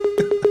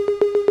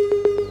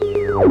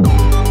This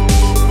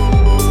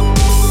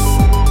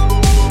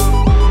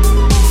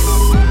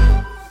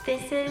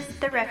is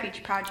The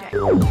Refuge Project.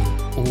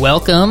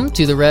 Welcome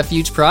to The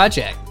Refuge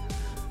Project.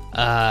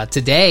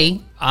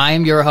 Today, I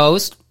am your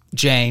host,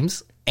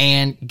 James,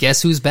 and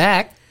guess who's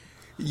back?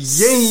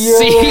 Yeah.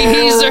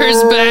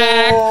 Caesar's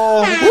back!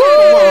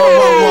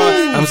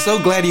 I'm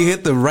so glad you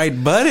hit the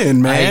right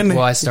button, man.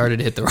 I started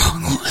to hit the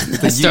wrong one.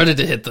 I started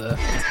to hit the...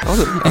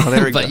 Oh,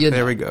 there we But go.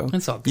 There we go.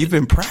 it's all good. You've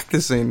been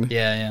practicing.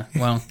 Yeah.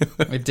 Well,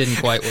 it didn't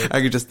quite work.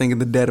 I could just think in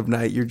the dead of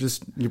night, you're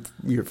just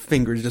your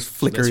fingers just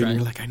flickering. That's right. And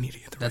you're like, I need to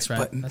hit the That's right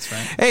right. button. That's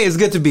right. Hey, it's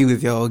good to be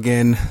with y'all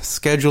again.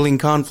 Scheduling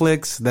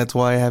conflicts. That's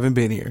why I haven't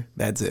been here.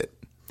 That's it.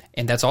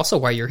 And that's also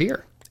why you're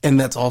here. And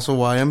that's also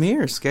why I'm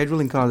here.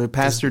 Scheduling conflict.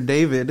 Pastor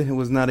David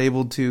was not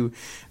able to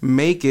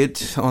make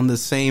it on the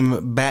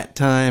same bat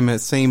time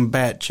at same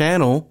bat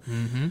channel.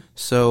 Mm-hmm.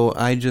 So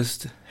I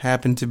just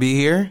happened to be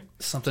here.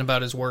 Something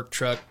about his work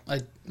truck.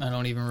 I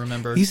don't even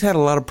remember. He's had a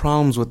lot of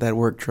problems with that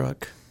work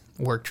truck.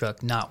 Work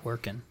truck not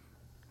working.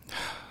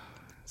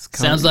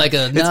 Sounds like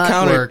a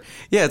work.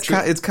 Yeah,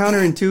 it's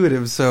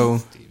counterintuitive.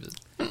 So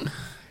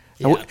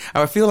Yeah.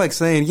 I feel like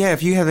saying, yeah,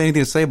 if you have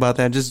anything to say about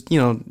that, just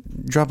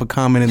drop a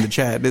comment in the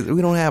chat. We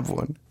don't have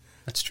one.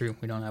 That's true.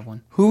 We don't have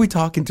one. Who are we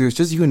talking to? It's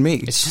just you and me.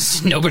 It's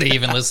just nobody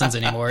even listens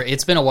anymore.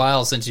 It's been a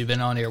while since you've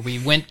been on here. We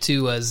went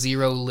to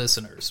 0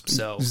 listeners.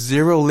 So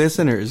 0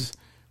 listeners.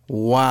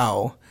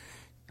 Wow.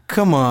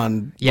 Come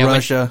on,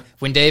 Russia.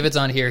 When David's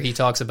on here, he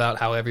talks about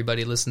how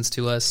everybody listens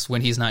to us.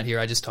 When he's not here,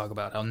 I just talk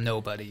about how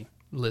nobody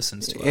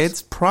listens to us.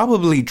 It's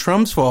probably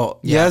Trump's fault.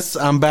 Yeah. Yes,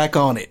 I'm back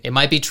on it. It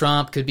might be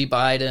Trump, could be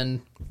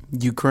Biden.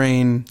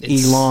 Ukraine,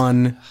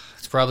 Elon.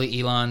 It's probably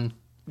Elon.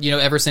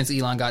 Ever since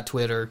Elon got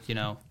Twitter,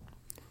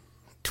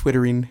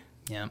 Twittering.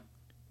 Yeah.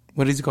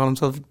 What does he call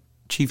himself?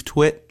 Chief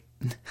Twit?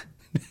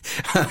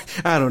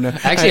 I don't know.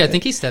 Actually, I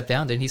think he stepped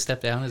down. Didn't he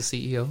step down as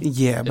CEO?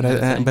 Yeah, but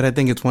I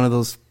think it's one of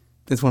those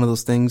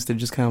things that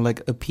just kind of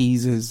like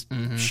appease his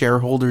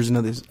shareholders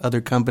and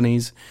other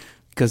companies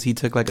because he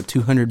took like a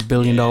 $200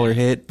 billion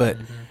hit. But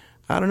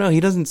I don't know.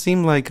 He doesn't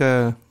seem like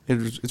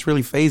it's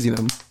really phasing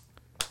him.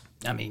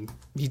 I mean,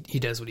 he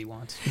does what he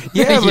wants.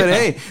 Yeah, but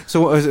hey.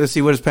 So let's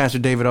see. What does Pastor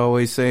David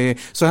always say?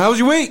 So how was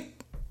your week?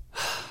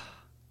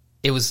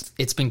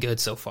 It's been good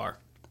so far.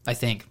 I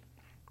think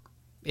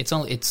it's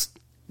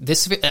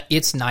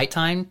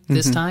nighttime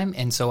this time,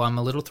 and so I'm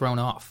a little thrown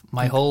off.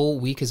 My whole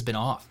week has been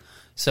off.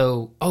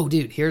 So,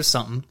 dude, here's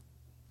something.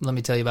 Let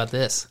me tell you about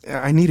this.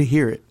 I need to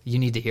hear it. You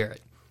need to hear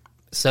it.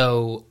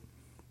 So,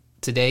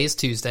 today is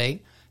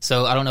Tuesday.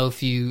 So, I don't know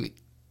if you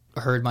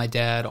heard my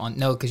dad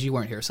no, because you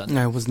weren't here Sunday.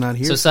 I was not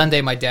here. So,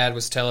 Sunday, my dad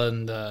was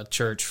telling the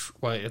church,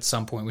 at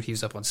some point when he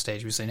was up on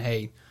stage, he was saying,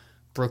 hey,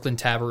 Brooklyn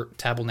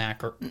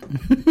Tabernacle.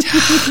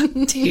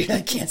 Dude,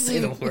 I can't say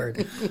the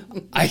word.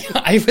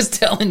 I was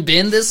telling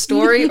Ben this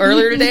story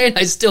earlier today, and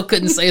I still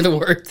couldn't say the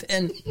word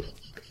then.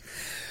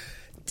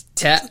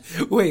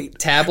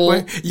 Wait,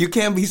 you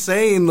can't be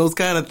saying those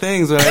kind of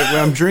things when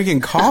I'm drinking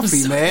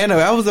coffee, man.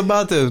 I was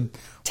about to.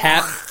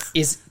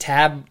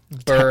 Tabernacle.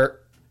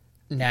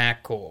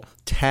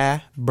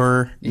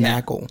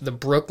 Tabernacle. Yeah, the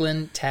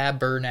Brooklyn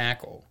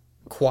Tabernacle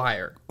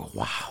Choir.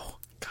 Wow.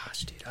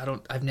 Gosh, dude,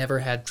 I've never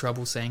had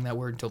trouble saying that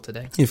word until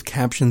today. If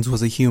captions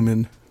was a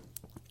human.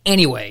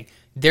 Anyway,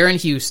 they're in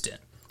Houston.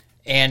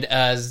 And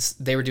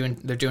they're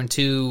doing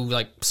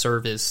 2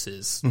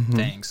 services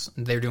things.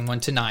 They're doing one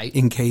tonight.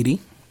 In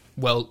Katy?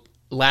 Well,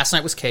 last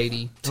night was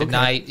Katy.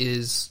 Tonight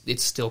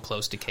it's still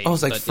close to Katy. Oh,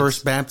 it's like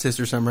First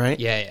Baptist or something, right?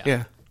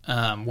 Yeah.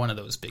 One of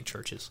those big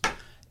churches.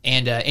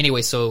 And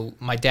anyway, so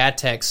my dad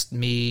texted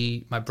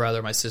me, my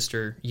brother, my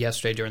sister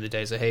yesterday during the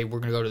day. Said, "Hey, we're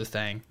gonna go to the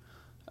thing.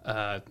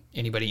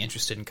 Anybody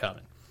interested in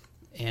coming?"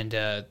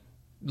 And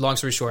long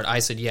story short, I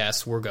said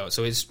yes, we're going.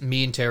 So it's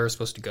me and Tara are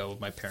supposed to go with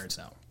my parents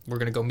now. We're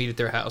gonna go meet at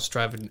their house,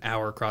 drive an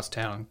hour across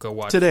town, go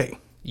watch today.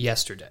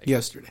 Yesterday.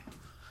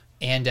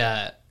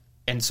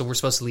 And so we're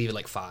supposed to leave at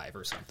like 5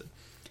 or something.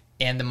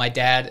 And then my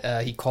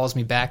dad, he calls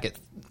me back at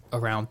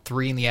around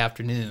 3 in the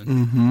afternoon.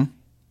 Mm-hmm.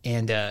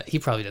 And he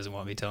probably doesn't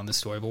want me telling this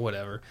story, but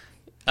whatever.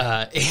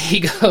 He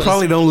goes...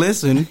 Probably don't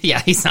listen.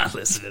 Yeah, he's not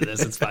listening to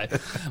this. It's fine.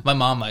 My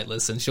mom might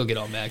listen. She'll get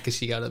all mad because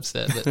she got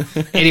upset.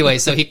 But anyway,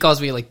 so he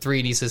calls me at like 3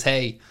 and he says,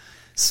 hey,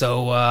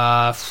 so,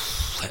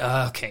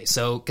 okay,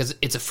 so, because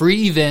it's a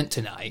free event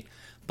tonight,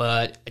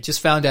 but I just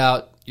found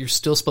out you're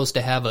still supposed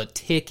to have a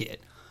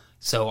ticket.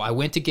 So I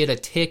went to get a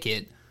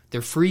ticket.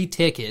 They're free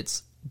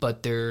tickets,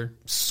 but they're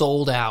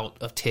sold out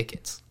of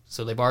tickets.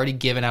 So they've already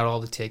given out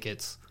all the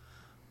tickets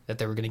that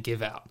they were going to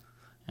give out.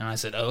 And I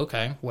said, oh,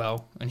 okay,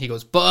 well, and he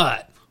goes,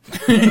 but,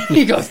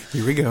 he goes,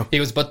 here we go. He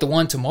goes, but the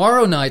one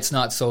tomorrow night's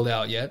not sold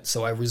out yet.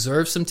 So I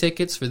reserved some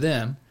tickets for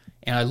them.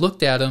 And I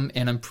looked at them,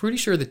 and I'm pretty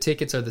sure the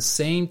tickets are the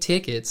same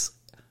tickets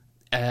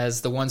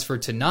as the ones for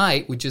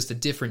tonight with just a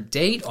different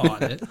date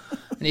on it.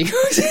 And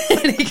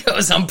he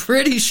goes, I'm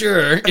pretty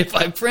sure if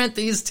I print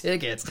these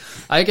tickets,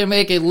 I can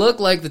make it look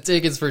like the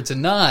tickets for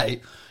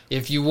tonight.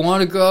 If you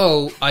want to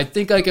go, I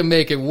think I can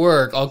make it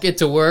work. I'll get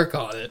to work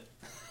on it.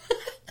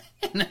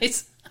 And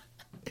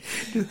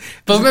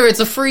But remember, it's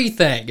a free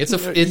thing. It's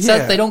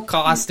Yeah. they don't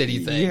cost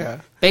anything.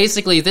 Yeah.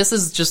 Basically, this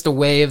is just a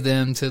way of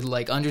them to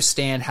like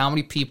understand how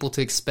many people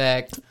to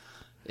expect.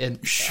 And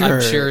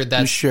I'm sure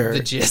that's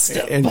the gist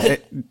of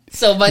it.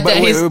 So my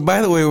dad.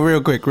 By the way,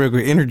 real quick,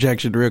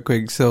 interjection, real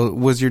quick. So,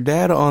 was your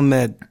dad on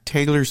that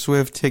Taylor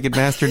Swift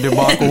Ticketmaster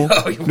debacle?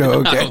 No,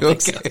 okay, I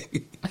don't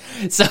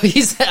think so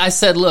he said, I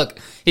said, look,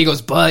 he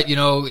goes, but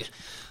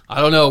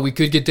I don't know. We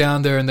could get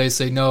down there and they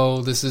say,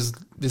 no, this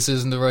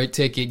isn't the right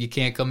ticket. You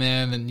can't come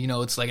in, and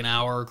it's like an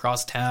hour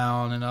across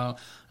town. And I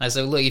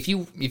said, look, if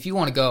you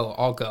want to go,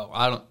 I'll go.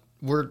 I don't.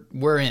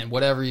 We're in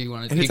whatever you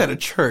want to do. And it's at a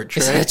church,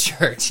 right? It's at a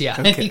church, yeah.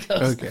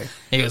 Okay.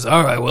 He goes,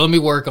 all right, well, let me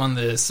work on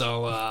this.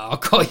 So I'll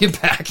call you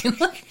back.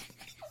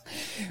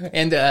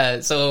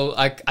 And so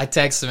I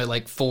text him at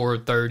like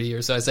 4:30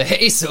 or so. I say,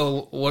 hey,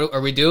 so what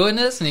are we doing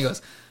this? And he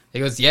goes,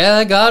 yeah,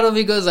 I got him.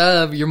 He goes,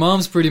 your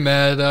mom's pretty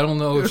mad. I don't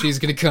know if she's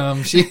gonna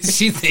come. She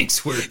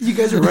thinks we're. You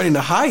guys are running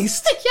a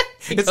heist. Yeah.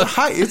 It's a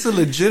heist. It's a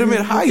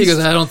legitimate heist. He goes,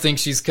 I don't think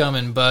she's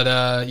coming, but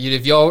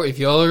if y'all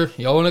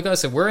want to go, I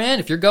said, we're in.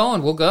 If you're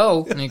going, we'll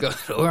go. And he goes,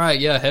 all right,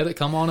 yeah,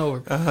 come on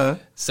over.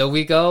 So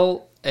we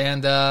go.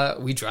 And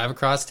we drive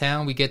across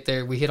town. We get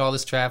there. We hit all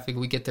this traffic.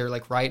 We get there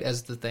like right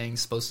as the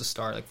thing's supposed to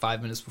start, like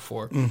 5 minutes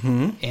before.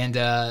 Mm-hmm.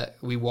 And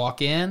we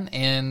walk in,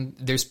 and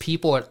there's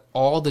people at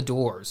all the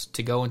doors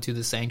to go into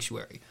the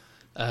sanctuary,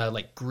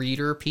 like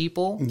greeter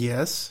people.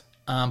 Yes.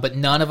 But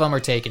none of them are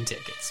taking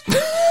tickets.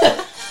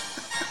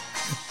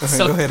 Okay,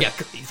 So go ahead. yeah,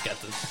 he's got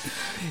this.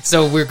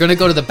 So we're gonna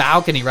go to the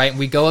balcony, right? And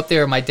we go up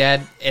there. My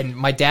dad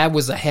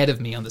was ahead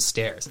of me on the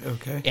stairs.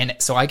 Okay. And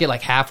so I get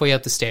like halfway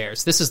up the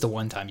stairs. This is the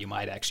one time you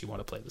might actually want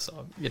to play the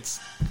song.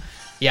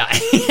 Yeah.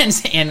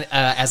 and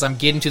as I'm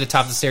getting to the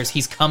top of the stairs,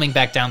 he's coming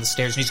back down the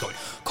stairs, and he's going,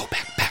 "Go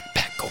back,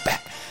 go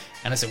back."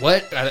 And I said,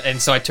 "What?"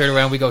 And so I turn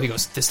around. He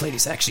goes, "This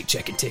lady's actually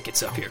checking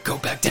tickets up here. Go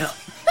back down."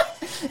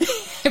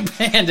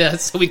 And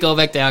so we go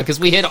back down because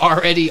we had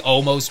already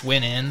almost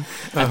went in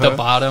at the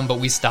bottom, but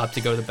we stopped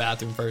to go to the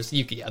bathroom first.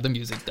 The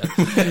music's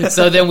done.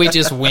 So then we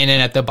just went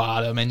in at the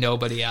bottom, and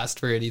nobody asked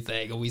for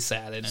anything, and we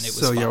sat in, and it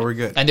was fun. Yeah, we're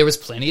good. And there was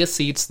plenty of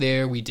seats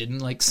there. We didn't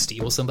like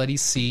steal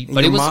somebody's seat,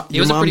 but Your it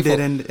was a pretty full.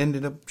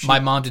 ended up. My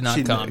mom did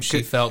not come.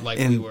 She felt like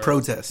in we were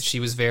protest.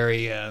 She was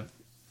very.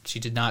 She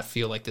did not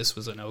feel like this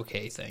was an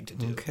okay thing to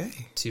do. Okay.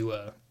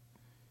 To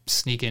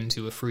sneak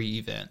into a free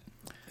event.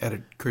 At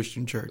a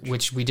Christian church.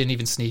 Which we didn't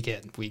even sneak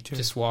in. We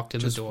just walked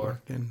in the door.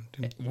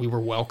 We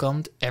were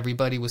welcomed.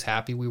 Everybody was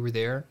happy we were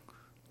there.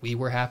 We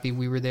were happy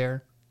we were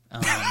there.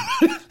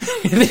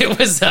 It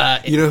was...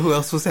 you know who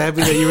else was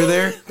happy that you were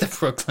there? The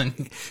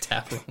Brooklyn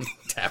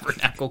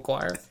Tabernacle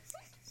Choir.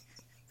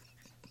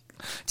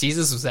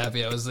 Jesus was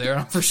happy I was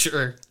there, for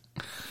sure.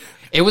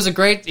 It was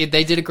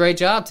they did a great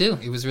job, too.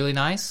 It was really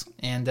nice,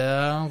 and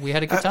we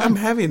had a good time.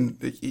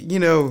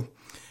 I'm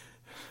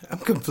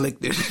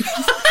conflicted.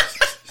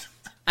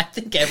 I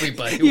think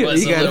everybody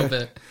was a little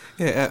bit.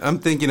 Yeah, I'm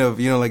thinking of,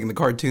 like in the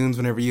cartoons,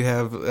 whenever you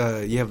have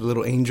the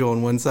little angel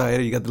on one side,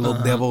 and you got the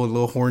little devil, and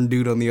little horn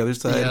dude on the other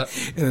side,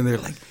 and then they're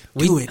like,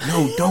 "Do it,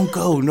 no, don't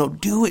go, no,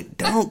 do it,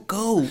 don't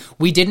go."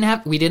 We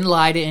didn't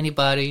lie to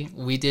anybody.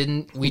 We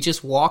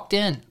just walked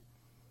in.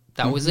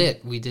 That was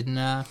it. We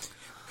didn't.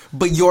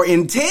 But your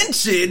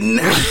intention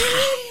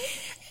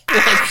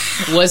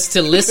was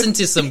to listen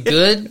to some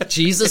good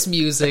Jesus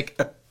music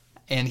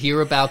and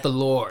hear about the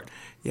Lord.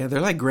 Yeah,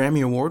 they're like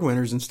Grammy Award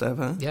winners and stuff,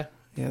 huh? Yeah.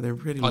 Yeah, they're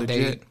pretty legit.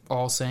 They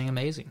all sang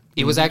amazing.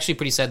 It was actually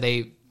pretty sad.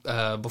 They,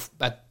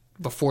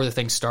 before the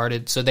thing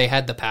started, so they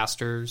had the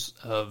pastors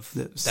of...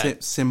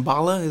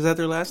 Simbala, is that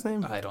their last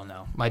name? I don't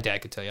know. My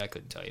dad could tell you. I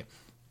couldn't tell you.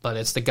 But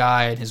it's the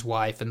guy and his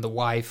wife, and the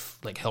wife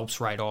helps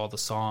write all the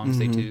songs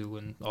they do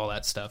and all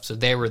that stuff. So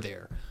they were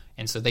there.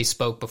 And so they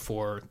spoke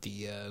before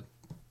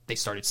they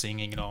started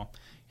singing and all.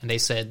 And they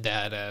said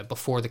that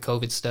before the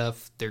COVID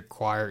stuff, their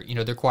choir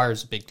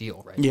is a big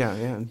deal, right? Yeah.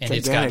 And gigantic,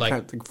 it's got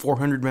like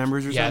 400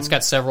 members or something? Yeah, it's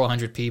got several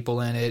hundred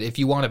people in it. If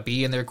you want to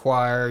be in their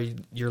choir,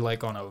 you're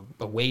like on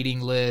a waiting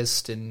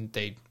list, and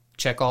they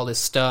check all this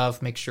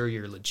stuff, make sure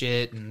you're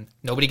legit, and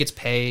nobody gets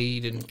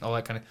paid and all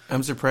that kind of...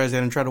 I'm surprised they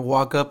didn't try to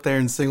walk up there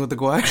and sing with the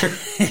choir.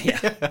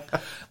 Yeah.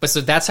 But so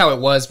that's how it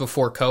was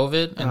before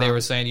COVID, and they were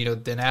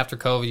saying, then after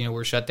COVID,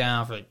 we're shut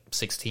down for like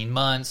 16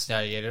 months,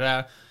 yada, yada,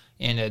 yada.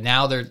 And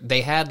now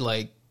they had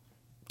like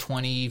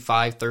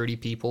 25, 30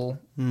 people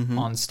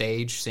on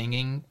stage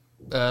singing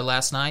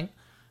last night,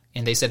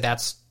 and they said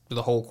that's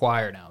the whole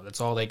choir now. That's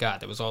all they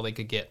got. That was all they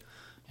could get.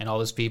 And all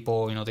those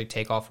people, they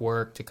take off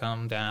work to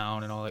come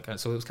down and all that kind of...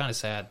 So it was kind of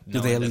sad.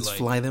 Did they at least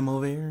fly them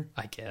over here?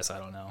 I guess. I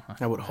don't know.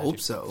 I would hope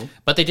so.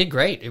 But they did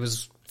great. It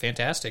was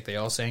fantastic. They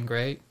all sang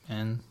great,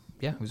 and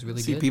yeah, it was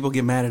really good. People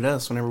get mad at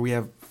us whenever we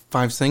have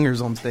 5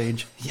 singers on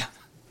stage. Yeah.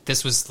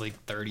 This was like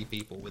 30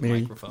 people with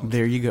microphones.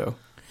 There you go.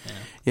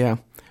 Yeah.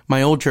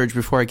 My old church,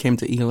 before I came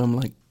to Elam,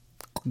 like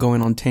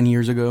going on 10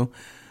 years ago,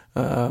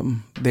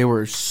 they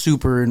were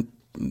super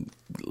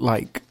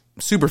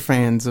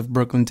fans of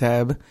Brooklyn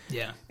Tab.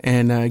 Yeah.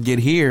 And get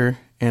here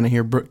and I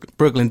hear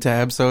Brooklyn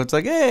Tab, so it's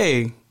like,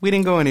 hey, we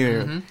didn't go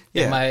anywhere.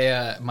 Yeah.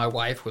 And my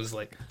wife was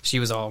like, she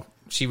was all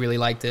she really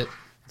liked it.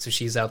 So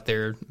she's out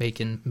there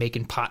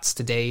making pots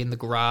today in the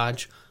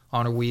garage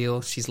on her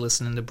wheel. She's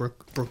listening to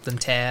Brooklyn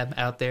Tab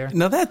out there.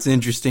 Now that's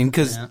interesting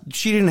because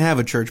she didn't have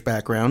a church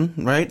background,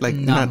 right? Like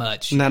not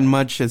much. Not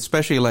much,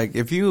 especially like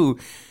if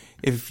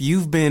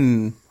you've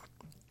been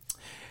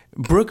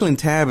Brooklyn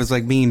Tab is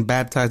like being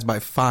baptized by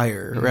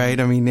fire, right?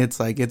 I mean, it's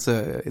like it's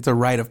a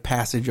rite of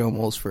passage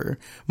almost for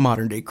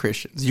modern day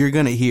Christians. You're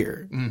gonna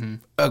hear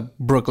a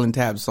Brooklyn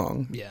Tab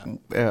song.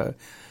 Yeah.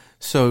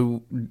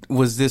 So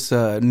was this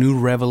a new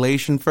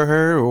revelation for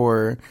her,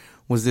 or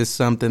was this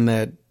something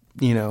that,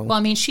 you know? Well,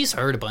 I mean, she's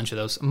heard a bunch of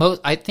those.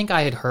 I think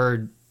I had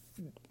heard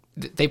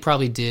they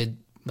probably did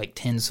like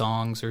 10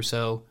 songs or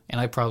so, and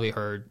I probably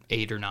heard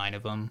 8 or 9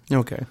 of them.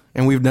 Okay,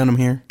 and we've done them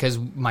here because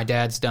my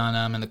dad's done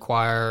them in the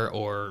choir,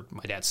 or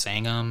my dad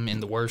sang them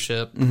in the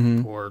worship,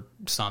 or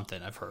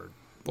something. I've heard,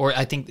 or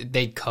I think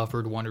they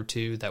covered 1 or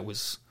 2. That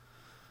was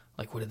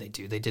like, what did they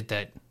do? They did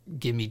that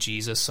 "Give Me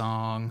Jesus"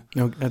 song.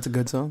 No, that's a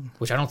good song,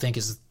 which I don't think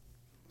is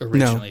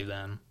originally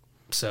them.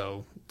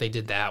 So they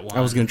did that one.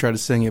 I was going to try to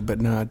sing it, but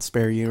no, I'd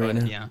spare you right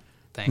now. Yeah,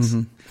 thanks.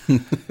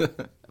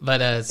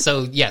 But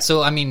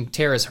so I mean,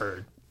 Tara's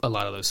heard a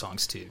lot of those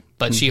songs too,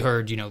 but she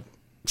heard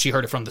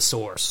it from the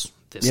source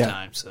this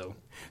time.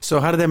 So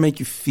how did that make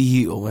you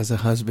feel as a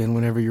husband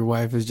whenever your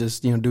wife is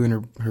just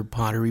doing her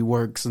pottery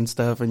works and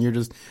stuff, and you're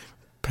just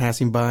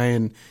passing by,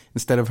 and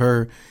instead of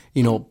her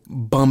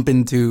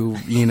bumping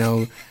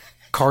to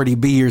Cardi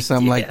B or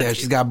something like that,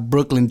 she's got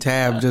Brooklyn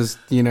Tab just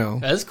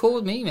that's cool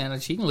with me, man.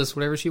 She can listen to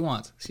whatever she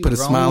wants. Put a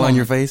smile on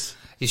your face.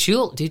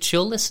 She'll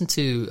listen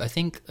to, I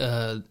think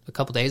a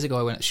couple days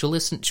ago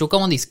she'll go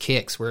on these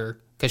kicks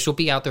because she'll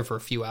be out there for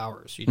a few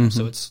hours,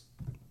 so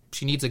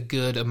she needs a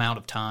good amount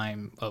of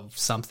time of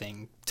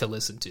something to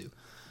listen to.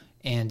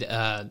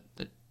 And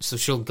so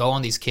she'll go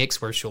on these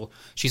kicks where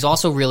she's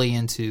also really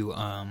into,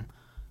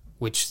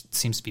 which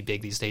seems to be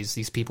big these days,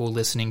 these people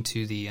listening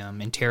to the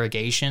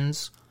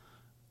interrogations.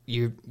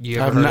 You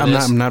ever heard of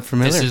this? I'm not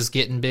familiar. This is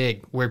getting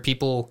big, where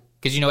people,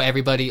 because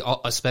everybody,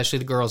 especially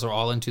the girls, are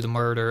all into the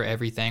murder,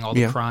 everything, all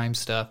the crime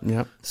stuff.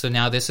 Yep. So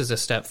now this is a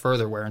step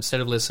further, where instead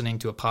of listening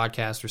to a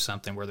podcast or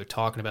something where they're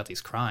talking about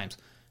these crimes,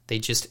 they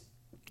just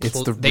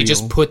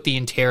put the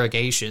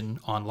interrogation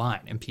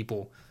online, and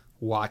people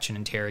watch an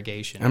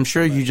interrogation. I'm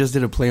sure you just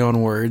did a play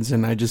on words,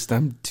 and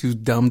I'm too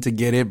dumb to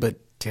get it, but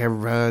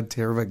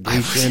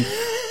interrogation.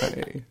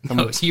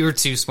 No, you were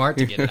too smart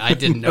to get it. I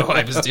didn't know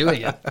I was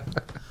doing it.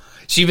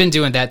 She's been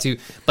doing that too.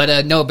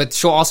 But but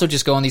she'll also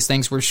just go on these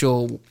things where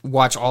she'll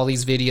watch all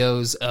these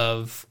videos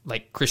of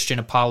like Christian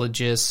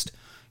apologists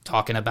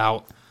talking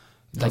about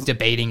like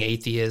debating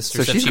atheists or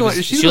so stuff.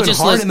 She's going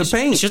hard in the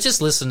paint. She'll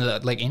just listen to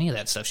like any of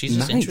that stuff. She's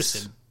just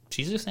interested.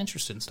 She's just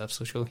interested in stuff,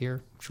 so she'll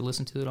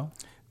listen to it all.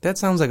 That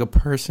sounds like a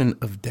person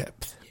of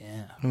depth.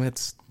 Yeah. I mean,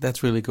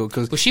 that's really cool.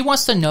 But she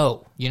wants to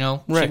know,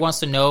 Right. She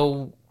wants to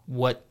know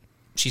what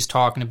she's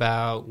talking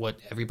about, what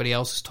everybody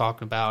else is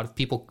talking about.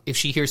 If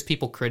she hears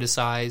people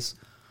criticize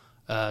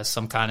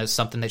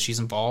something that she's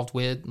involved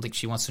with, like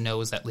she wants to know,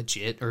 is that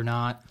legit or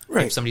not?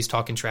 Right. If somebody's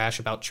talking trash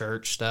about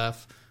church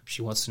stuff,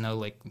 she wants to know,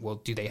 like, well,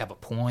 do they have a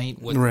point?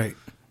 Right.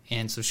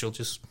 And so she'll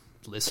just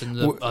listen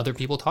to other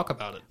people talk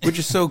about it. Which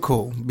is so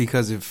cool,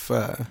 because if,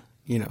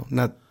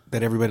 not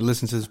that everybody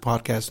listens to this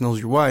podcast knows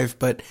your wife,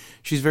 but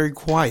she's very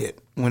quiet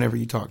whenever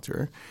you talk to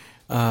her.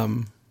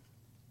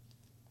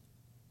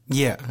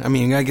 Yeah, I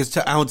mean, I guess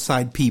to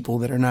outside people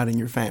that are not in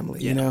your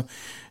family,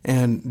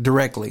 and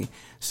directly.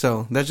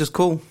 So that's just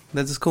cool.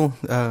 That's just cool.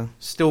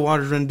 Still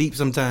waters run deep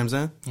sometimes,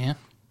 huh? Yeah,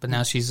 but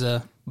now she's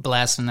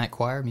blasting that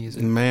choir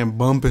music. Man,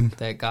 bumping.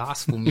 That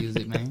gospel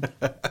music, man.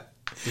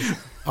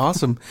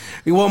 Awesome.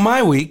 Well,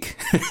 my week.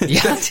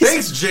 Yeah,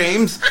 thanks,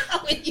 James.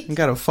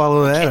 Got to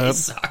follow that up.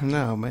 Sorry.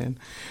 No, man.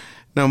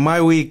 No,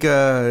 my week.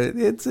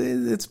 It's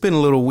been a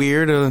little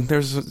weird.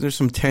 There's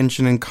some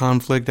tension and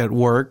conflict at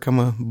work. I'm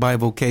a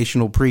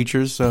bivocational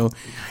preacher, so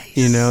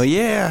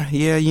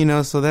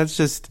nice. So that's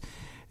just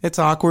it's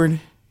awkward.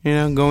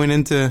 Going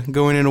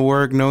into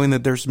work, knowing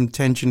that there's some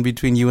tension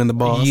between you and the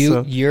boss.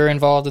 You're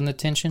involved in the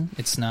tension.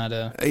 It's not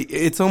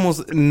It's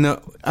almost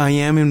no. I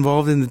am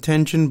involved in the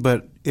tension,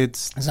 but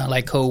it's not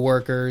like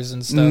coworkers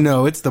and stuff.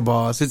 No, it's the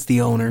boss. It's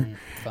the owner.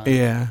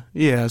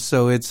 Yeah.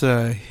 So it's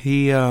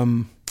he.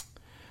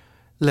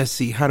 Let's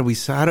see. How do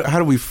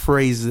we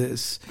phrase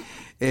this?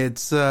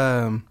 It's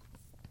I'm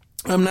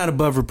not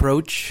above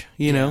reproach.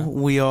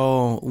 We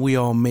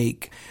all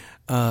make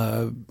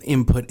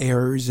input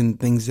errors and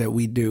things that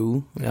we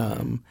do.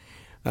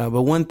 But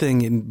one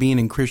thing, in being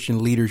in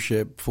Christian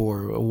leadership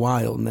for a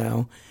while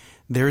now,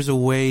 there's a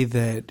way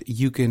that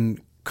you can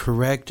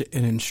correct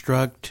and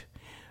instruct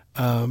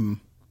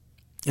in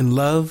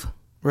love,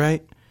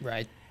 right?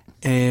 Right.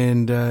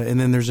 And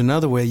then there's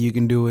another way you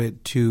can do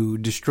it to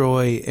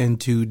destroy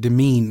and to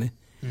demean.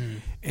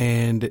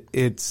 And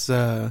it's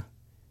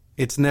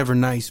never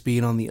nice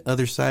being on the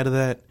other side of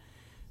that.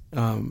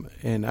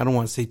 and I don't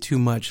want to say too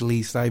much,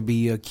 lest I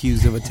be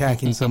accused of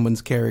attacking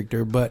someone's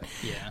character. But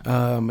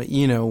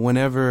you know,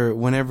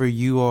 whenever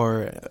you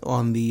are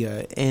on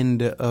the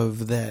end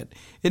of that,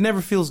 it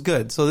never feels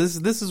good. So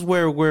this is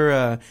where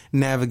we're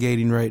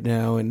navigating right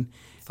now, and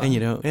you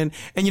know, and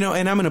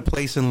I'm in a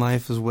place in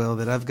life as well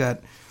that I've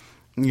got.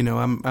 You know,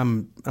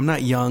 I'm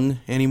not young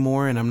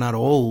anymore, and I'm not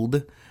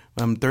old.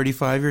 I'm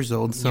 35 years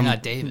old. So You're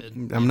not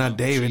David. I'm not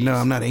David. Geez. No,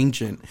 I'm not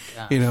ancient.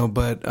 Gosh. You know,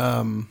 but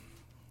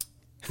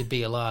Could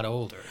be a lot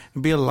older.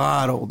 be a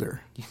lot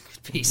older. You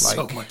could be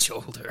so much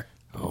older.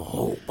 A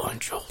whole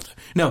bunch older.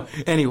 No,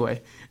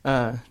 anyway,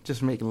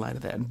 just making light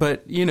of that.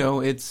 But you know,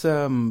 it's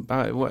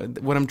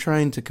what I'm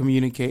trying to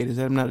communicate is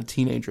that I'm not a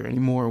teenager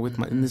anymore.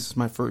 And this is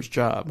my first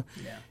job.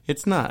 Yeah.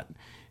 It's not,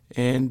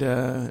 and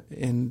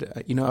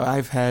you know,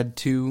 I've had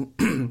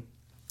to.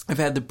 I've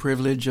had the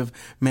privilege of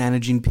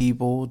managing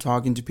people,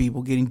 talking to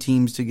people, getting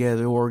teams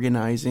together,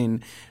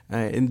 organizing,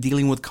 and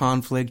dealing with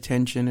conflict,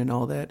 tension, and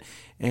all that.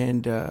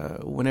 And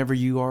whenever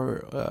you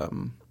are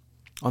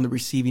on the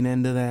receiving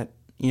end of that,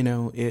 you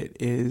know,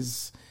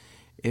 it's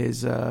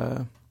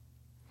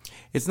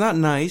not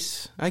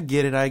nice. I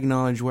get it. I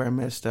acknowledge where I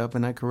messed up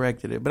and I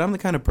corrected it. But I'm the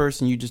kind of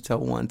person you just tell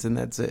once and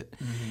that's it.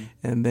 Mm-hmm.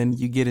 And then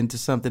you get into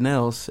something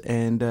else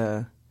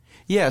and.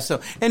 Yeah, so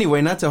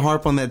anyway, not to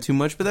harp on that too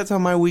much, but that's how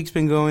my week's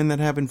been going. That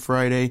happened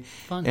Friday,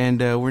 Fun. And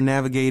we're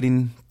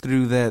navigating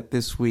through that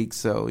this week.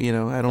 So, you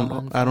know, I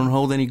don't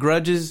hold any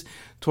grudges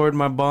toward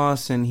my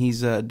boss, and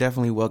he's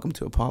definitely welcome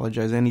to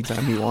apologize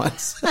anytime he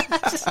wants.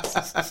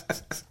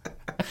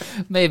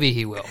 Maybe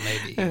he will.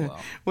 Maybe he will.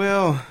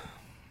 Well,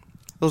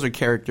 those are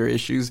character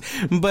issues.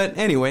 But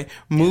anyway,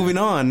 moving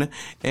on,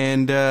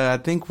 and I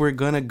think we're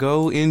going to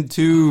go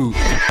into...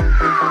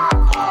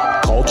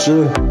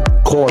 Culture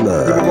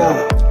Corner.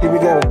 Here we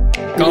go.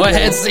 Go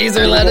ahead,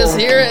 Caesar. Let us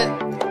hear it.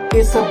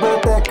 It's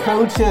about that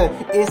culture.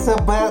 It's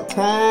about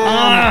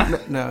time.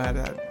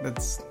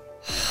 That's...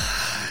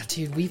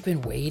 Dude, we've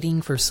been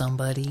waiting for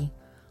somebody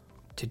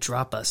to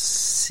drop a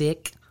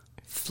sick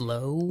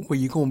flow. Well,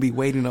 you're going to be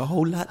waiting a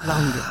whole lot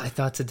longer. I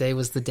thought today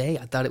was the day.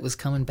 I thought it was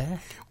coming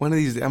back. One of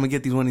these, I'm going to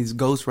get one of these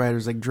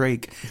ghostwriters like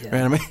Drake. Yeah.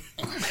 Right? I mean,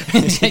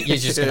 You're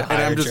just going to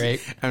hire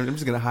Drake. I'm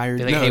just going to hire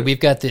Be like, hey, we've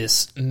got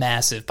this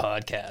massive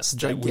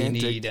podcast that we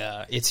Gigantic. need.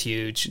 It's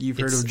huge. You've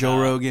heard of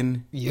Joe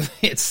Rogan? Yeah.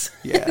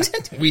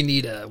 we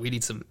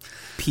need some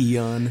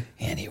peon.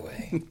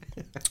 Anyway.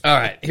 All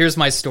right, here's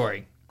my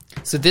story.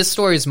 So this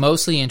story is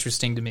mostly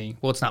interesting to me.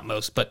 Well, it's not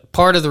most, but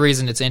part of the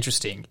reason it's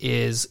interesting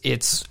is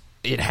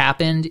it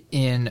happened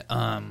in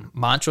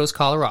Montrose,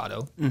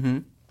 Colorado,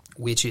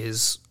 which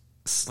is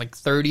like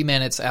 30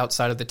 minutes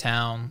outside of the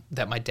town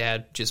that my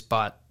dad just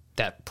bought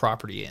that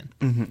property in.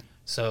 Mm-hmm.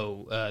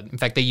 So, in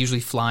fact, they usually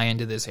fly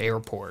into this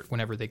airport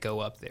whenever they go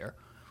up there.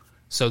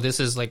 So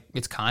this is like,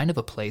 it's kind of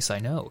a place I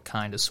know,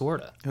 kind of,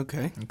 sort of.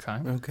 Okay.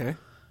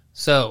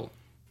 So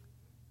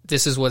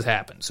this is what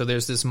happened. So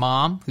there's this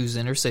mom who's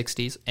in her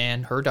 60s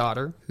and her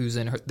daughter who's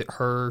in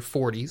her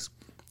 40s,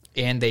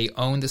 and they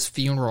own this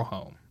funeral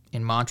home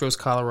in Montrose,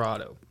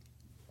 Colorado,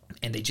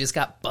 and they just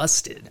got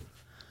busted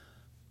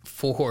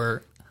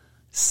for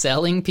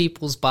selling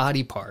people's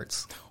body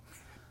parts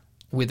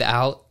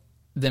without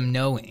them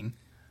knowing.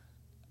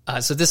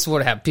 So this is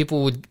what happened.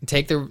 People would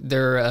take their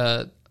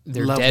dead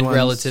ones.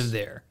 relative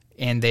there,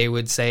 and they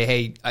would say,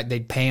 hey,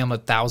 they'd pay them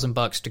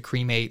 $1,000 to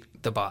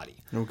cremate the body.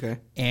 Okay.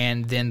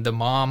 And then the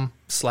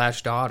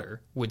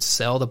mom/daughter would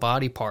sell the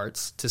body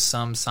parts to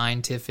some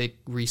scientific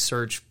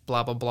research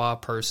blah, blah, blah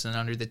person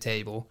under the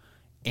table,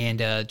 and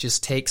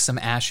just take some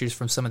ashes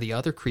from some of the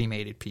other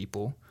cremated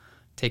people,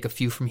 take a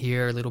few from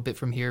here, a little bit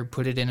from here,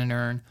 put it in an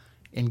urn,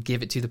 and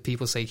give it to the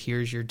people, say,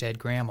 here's your dead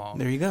grandma.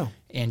 There you go.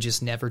 And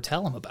just never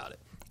tell them about it.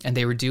 And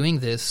they were doing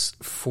this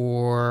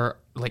for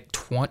like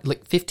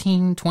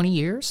 15, 20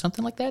 years,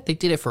 something like that. They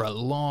did it for a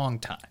long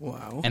time.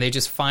 Wow. And they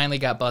just finally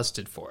got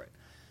busted for it.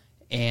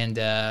 And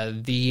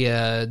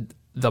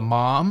the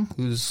mom,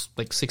 who's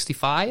like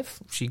 65,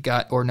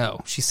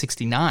 she's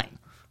 69.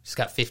 She's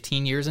got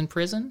 15 years in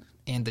prison.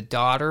 And the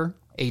daughter,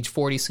 age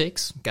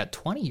 46, got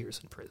 20 years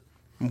in prison.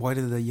 Why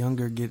did the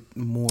younger get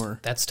more?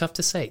 That's tough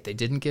to say. They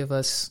didn't give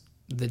us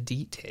the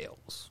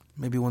details.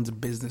 Maybe one's a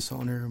business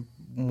owner,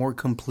 more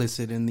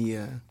complicit in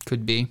the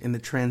Could be in the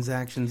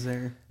transactions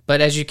there. But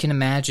as you can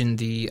imagine,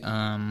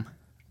 the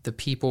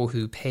people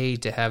who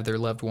paid to have their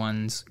loved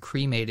ones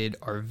cremated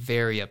are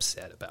very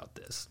upset about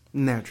this.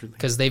 Naturally.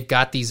 Because they've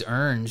got these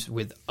urns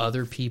with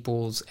other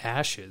people's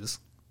ashes,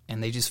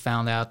 and they just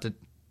found out that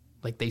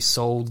like they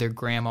sold their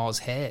grandma's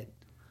head.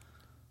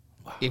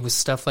 Wow. It was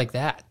stuff like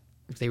that.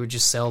 They would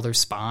just sell their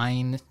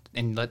spine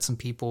and let some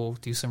people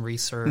do some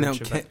research. Now,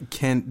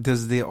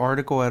 does the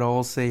article at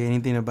all say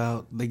anything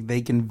about like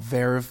they can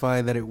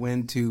verify that it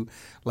went to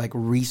like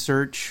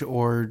research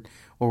or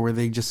were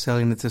they just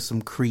selling it to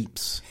some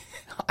creeps?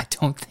 I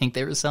don't think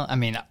they were selling. I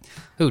mean,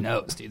 who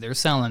knows, dude? They were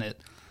selling it.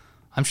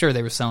 I'm sure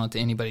they were selling it to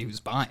anybody who's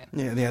buying.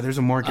 Yeah. There's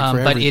a market for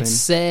but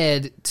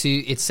everything.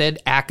 it said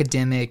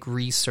academic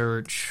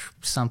research,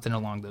 something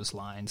along those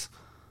lines.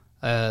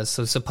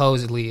 So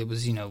supposedly it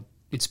was,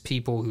 it's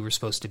people who were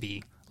supposed to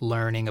be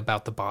learning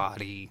about the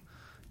body,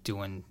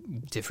 doing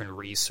different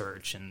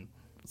research, and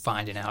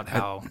finding out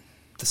how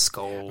the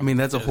skull. I mean,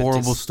 that's a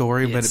horrible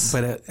story, but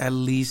at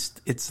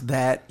least it's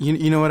that.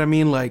 You know what I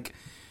mean? Like,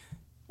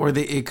 or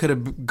it could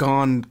have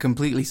gone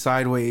completely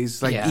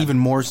sideways, like even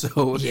more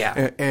so.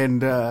 Yeah.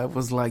 And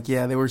was like,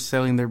 they were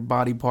selling their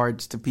body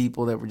parts to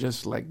people that were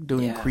just like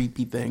doing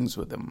creepy things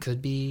with them.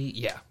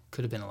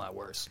 Could have been a lot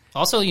worse.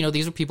 Also,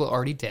 these were people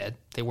already dead.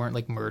 They weren't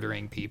like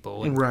murdering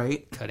people and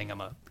cutting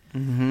them up.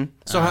 Mm-hmm.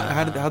 So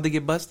how'd they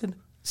get busted?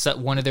 So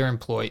one of their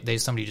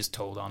somebody just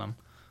told on them.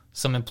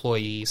 Some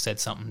employee said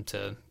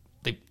something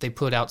they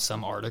put out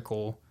some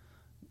article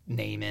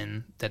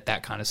naming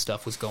that kind of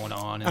stuff was going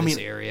on in this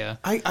area.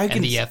 And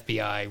the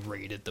FBI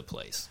raided the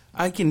place.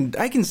 I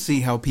can see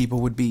how people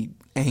would be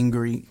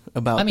angry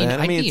about that.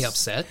 I'd be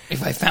upset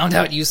if I found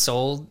out you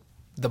sold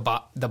the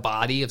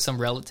body of some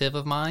relative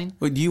of mine.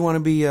 Wait, do you want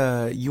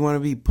to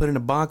be put in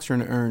a box or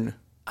an urn?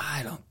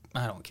 I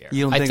don't care.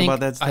 You don't think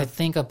about that stuff? I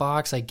think a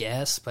box, I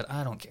guess, but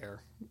I don't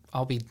care.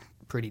 I'll be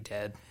pretty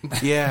dead.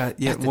 Yeah.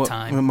 At the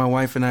time. My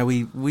wife and I,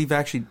 we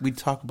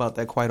talk about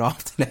that quite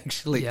often,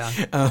 actually. Yeah.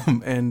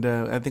 And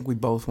I think we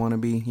both want to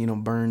be,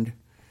 burned.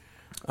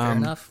 Fair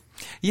enough.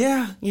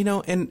 Yeah,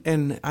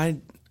 and I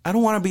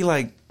don't want to be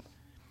like.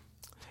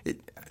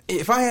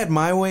 If I had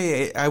my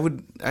way, I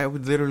would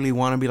literally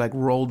want to be like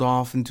rolled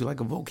off into like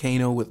a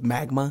volcano with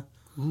magma.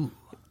 Ooh.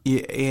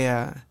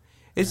 Yeah.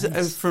 It's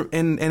nice.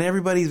 And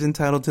everybody's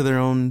entitled to their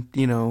own,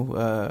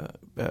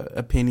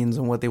 opinions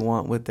on what they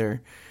want with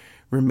their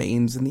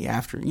remains in the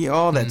after,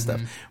 all that stuff.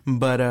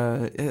 But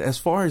as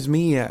far as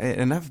me,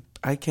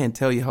 I can't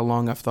tell you how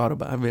long I've thought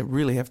about. I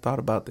really have thought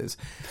about this.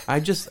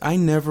 I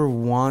never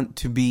want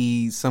to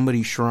be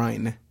somebody's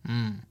shrine.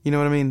 You know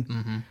what I mean?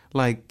 Mm-hmm.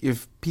 Like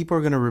if people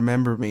are gonna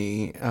remember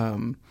me,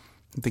 I'm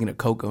thinking of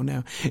Coco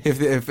now.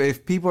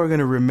 If people are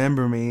gonna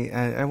remember me,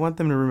 I want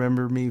them to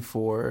remember me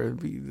for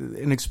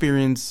an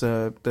experience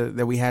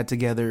that we had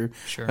together.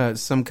 Sure.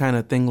 Some kind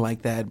of thing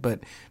like that. But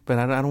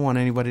I don't want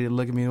anybody to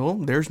look at me.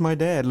 Oh, there's my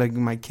dad, like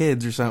my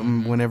kids or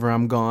something. Whenever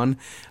I'm gone,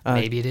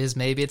 maybe it is,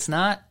 maybe it's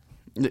not.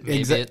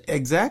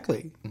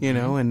 Exactly. But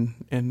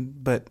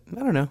I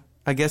don't know.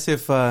 I guess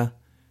if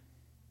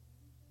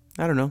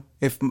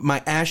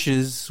my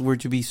ashes were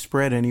to be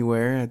spread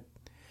anywhere,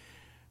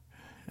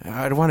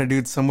 I'd want to do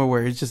it somewhere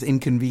where it's just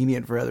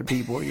inconvenient for other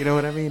people. You know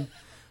what I mean?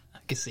 I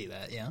can see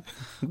that, yeah.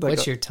 Like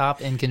What's your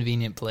top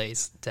inconvenient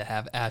place to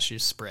have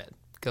ashes spread?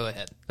 Go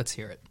ahead. Let's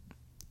hear it.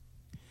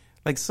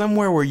 Like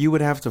somewhere where you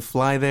would have to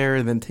fly there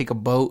and then take a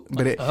boat.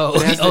 But that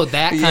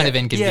kind of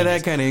inconvenience. Yeah,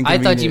 that kind of inconvenience. I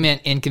thought you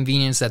meant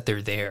inconvenience that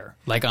they're there.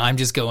 Like I'm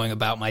just going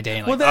about my day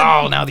and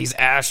now these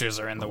ashes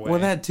are in the way.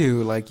 Well, that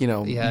too. Like,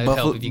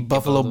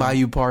 Buffalo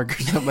Bayou Park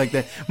or something like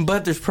that.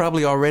 But there's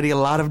probably already a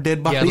lot of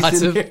dead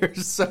bodies in there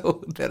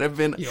so that have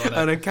been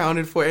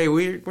unaccounted for. Hey,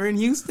 we're in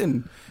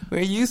Houston. We're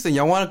in Houston.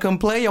 Y'all want to come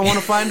play? Y'all want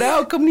to find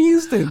out? Come to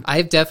Houston.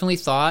 I've definitely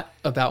thought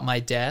about my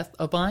death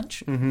a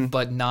bunch,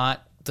 but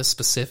not the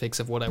specifics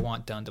of what I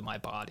want done to my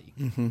body.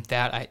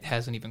 That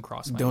hasn't even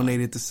crossed my mind.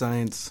 Donate it to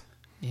science.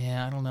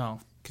 Yeah, I don't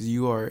know. Because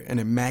you are an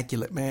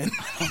immaculate man.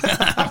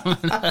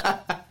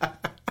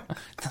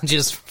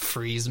 Just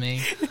freeze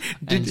me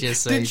and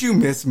just say... Did you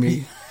miss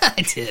me?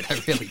 I did.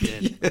 I really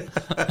did.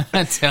 Yeah.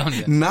 I'm telling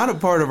you. Not a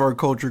part of our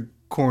culture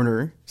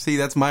corner. See,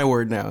 that's my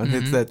word now.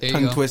 It's that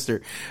tongue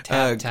twister.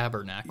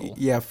 Tabernacle.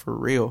 Yeah, for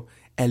real.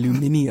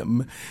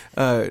 Aluminium.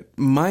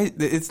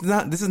 This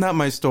is not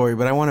my story,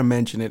 but I want to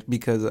mention it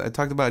because I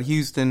talked about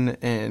Houston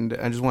and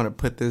I just want to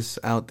put this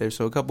out there.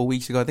 So a couple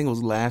weeks ago, I think it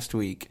was last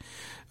week,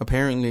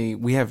 apparently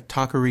we have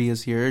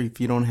taquerias here. If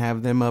you don't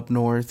have them up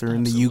north or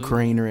in the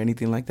Ukraine or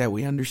anything like that,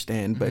 we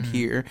understand. But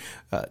here,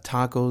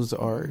 tacos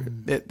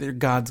they're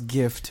God's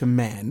gift to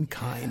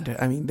mankind.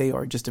 I mean, they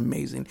are just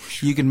amazing.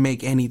 You can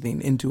make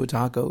anything into a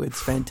taco.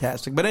 It's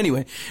fantastic. But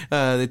anyway,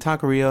 the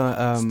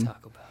taqueria, Let's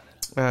talk about it.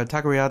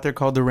 Taqueria out there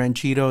called the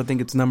Ranchito. I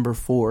think it's number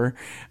 4.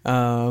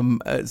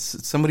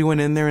 Somebody went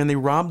in there and they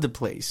robbed the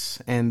place,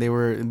 and they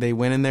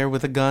went in there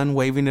with a gun,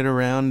 waving it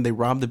around. They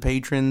robbed the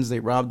patrons. They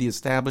robbed the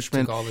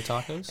establishment. Took all the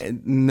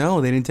tacos? No,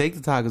 they didn't take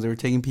the tacos. They were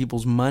taking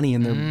people's money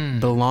and their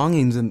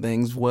belongings and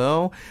things.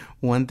 Well,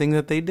 one thing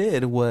that they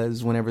did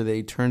was whenever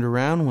they turned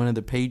around, one of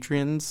the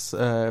patrons,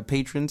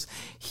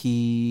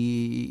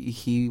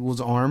 he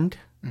was armed,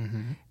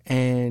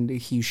 and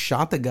he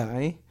shot the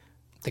guy.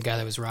 The guy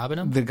that was robbing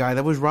him? The guy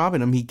that was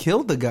robbing him. He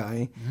killed the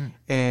guy,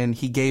 and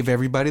he gave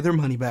everybody their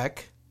money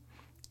back,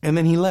 and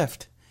then he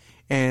left.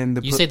 And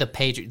you say the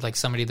page, like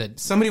somebody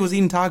was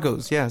eating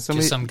tacos. Yeah,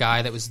 just some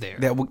guy that was there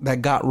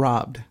that got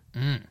robbed.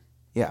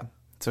 Yeah,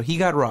 so he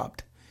got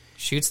robbed.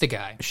 Shoots the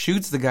guy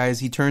as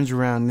he turns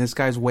around, and this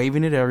guy's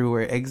waving it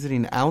everywhere,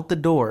 exiting out the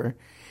door,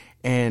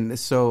 and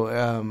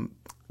so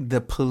the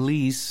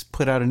police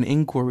put out an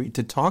inquiry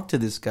to talk to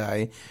this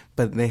guy,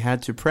 but they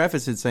had to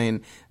preface it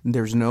saying,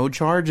 there's no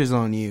charges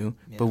on you,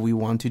 but we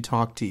want to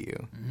talk to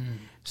you.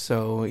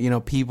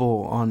 So,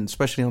 people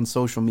especially on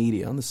social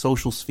media, on the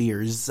social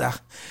spheres,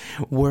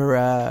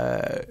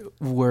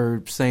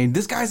 were saying,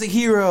 this guy's a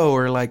hero,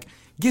 or like,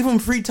 give him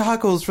free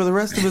tacos for the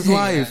rest of his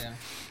life.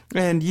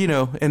 And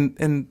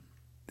and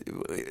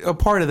a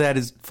part of that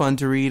is fun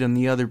to read, and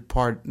the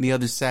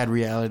other sad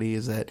reality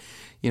is that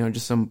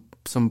just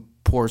some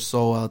poor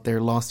soul out there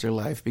lost their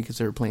life because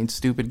they were playing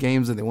stupid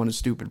games and they won a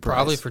stupid prize.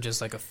 Probably for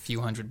just like a few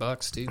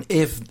 $100, dude.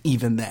 If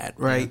even that,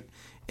 right?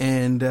 Yeah.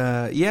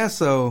 And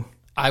so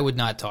I would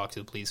not talk to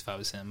the police if I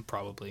was him,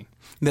 probably.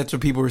 That's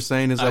what people were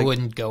saying. I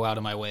wouldn't go out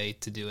of my way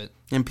to do it.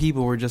 And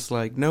people were just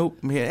like, nope.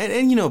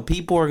 And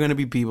people are going to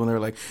be people, and they're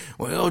like,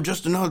 well,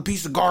 just another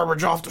piece of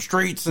garbage off the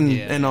streets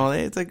and all that.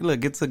 It's like,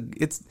 look,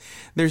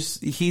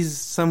 he's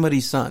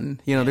somebody's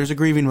son. There's a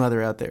grieving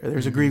mother out there.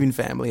 There's a grieving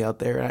family out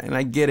there. And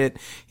I get it.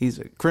 He's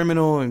a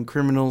criminal, and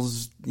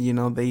criminals,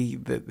 they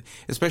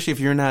especially if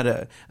you're not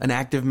an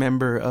active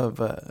member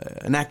of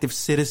an active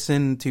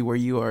citizen to where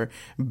you are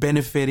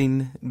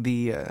benefiting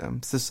the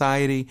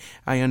society.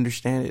 I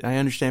understand it. I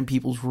understand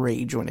people's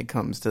rage when it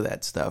comes to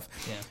that stuff.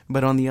 Yeah.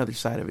 But on the other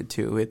side of it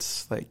too,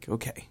 it's like,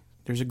 okay,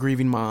 there's a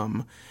grieving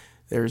mom,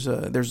 there's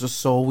a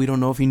soul. We don't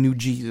know if he knew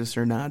Jesus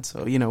or not,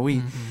 so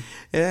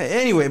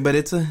anyway, but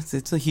it's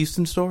a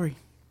Houston story.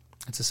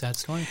 It's a sad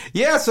story.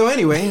 Yeah. So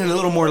anyway, a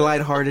little more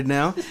lighthearted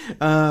now.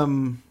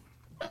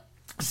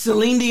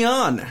 Celine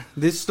Dion.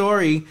 This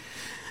story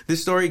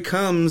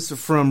comes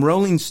from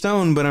Rolling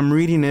Stone, but I'm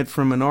reading it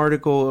from an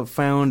article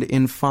found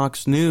in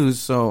Fox News.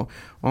 So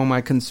all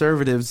my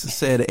conservatives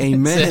said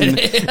amen.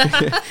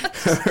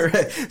 All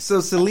right.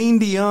 So Celine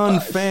Dion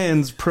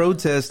fans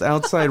protest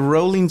outside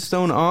Rolling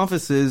Stone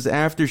offices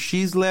after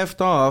she's left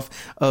off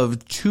of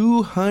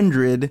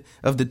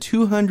the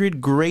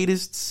 200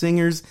 greatest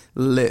singers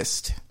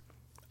list.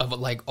 Of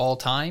like all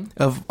time?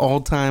 Of all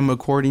time,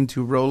 according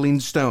to Rolling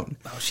Stone.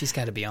 Oh, she's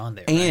got to be on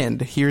there.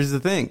 And here's the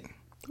thing.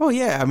 Oh,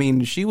 yeah. I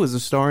mean, she was a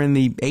star in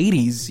the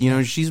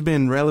 80s. She's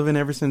been relevant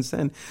ever since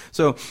then.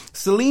 So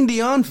Celine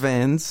Dion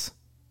fans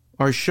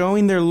are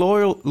showing their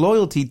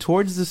loyalty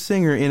towards the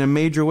singer in a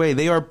major way.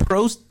 They are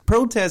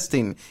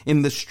protesting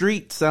in the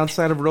streets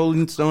outside of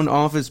Rolling Stone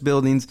office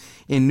buildings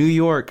in New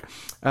York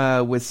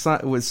with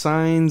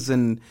signs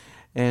and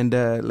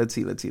let's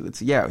see.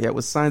 Yeah,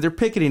 with signs. They're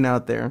picketing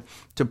out there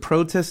to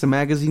protest the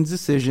magazine's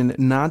decision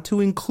not to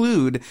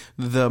include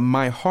the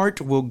My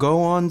Heart Will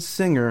Go On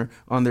singer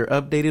on their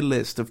updated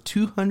list of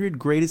 200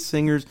 greatest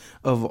singers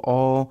of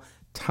all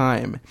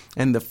time.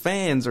 And the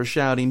fans are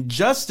shouting,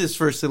 "Justice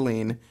for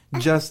Celine!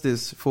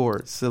 Justice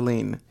for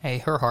Celine!" Hey,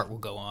 her heart will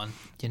go on,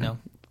 Hey,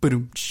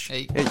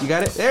 you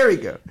got it? There we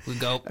go. We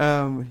go.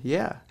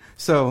 Yeah.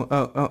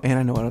 So, and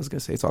I know what I was going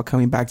to say. It's all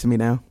coming back to me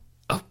now.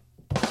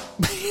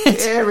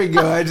 There we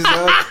go.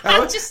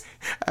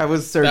 I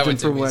was searching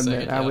for one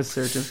there. I was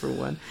searching for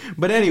one.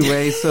 But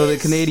anyway, so the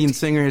Canadian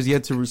singer has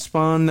yet to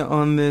respond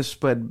on this,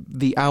 but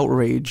the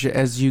outrage,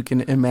 as you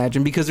can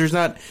imagine, because there's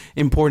not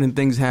important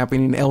things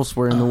happening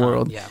elsewhere in the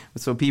world. Yeah.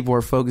 So people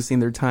are focusing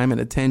their time and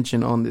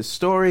attention on this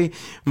story,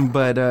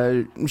 but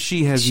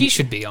she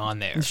should be on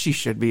there. She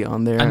should be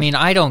on there. I mean,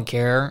 I don't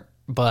care,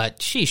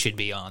 but she should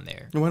be on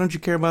there. Why don't you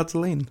care about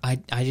Celine? I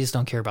just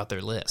don't care about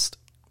their list.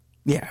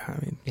 Yeah, I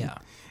mean, yeah.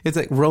 It's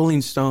like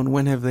Rolling Stone.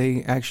 When have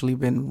they actually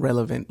been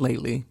relevant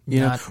lately?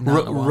 Not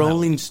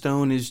Rolling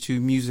Stone is to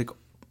music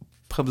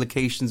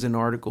publications and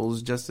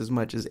articles just as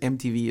much as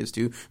MTV is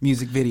to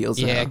music videos.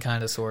 Yeah,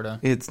 kind of, sort of.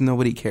 It's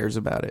nobody cares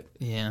about it.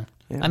 Yeah.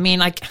 I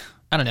mean, I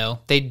don't know.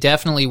 They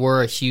definitely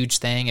were a huge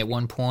thing at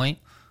one point,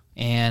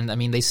 and I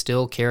mean, they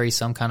still carry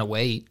some kind of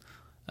weight.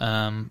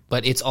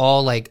 But it's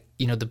all like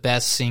the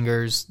best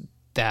singers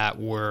that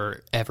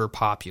were ever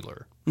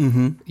popular.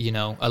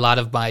 Mm-hmm.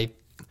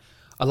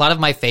 A lot of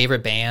my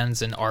favorite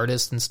bands and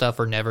artists and stuff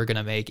are never going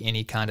to make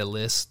any kind of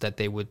list that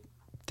they would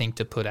think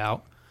to put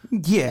out.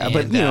 Yeah, and,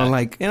 but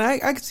and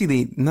I could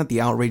see not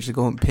the outrage to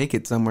go and pick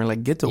it somewhere,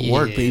 like get to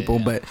work, people,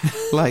 but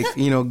like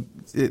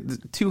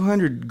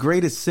 200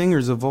 greatest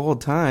singers of all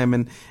time,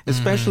 and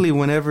especially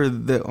whenever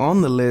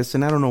on the list,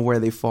 and I don't know where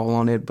they fall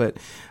on it, but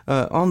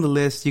on the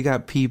list you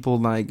got people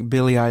like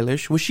Billie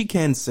Eilish, well, she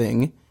can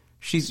sing,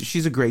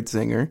 she's a great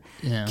singer.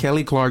 Yeah.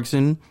 Kelly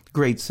Clarkson,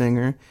 great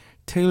singer.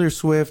 Taylor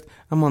Swift,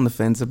 I'm on the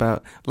fence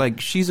about. Like,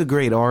 she's a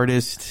great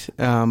artist,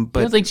 but you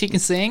don't think she can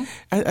sing?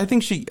 I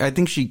think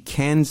she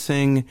can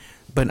sing,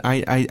 but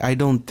I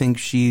don't think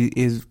she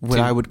is what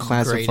I would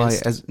classify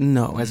as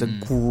a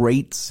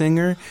great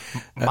singer.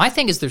 My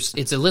thing is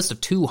it's a list of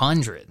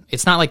 200.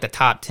 It's not like the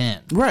top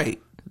 10.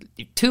 Right.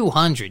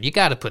 200. You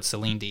got to put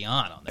Celine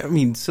Dion on there. I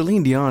mean,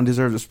 Celine Dion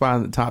deserves a spot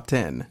in the top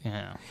 10.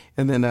 Yeah.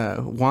 And then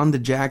Wanda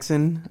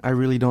Jackson, I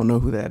really don't know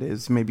who that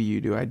is. Maybe you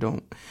do. I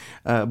don't.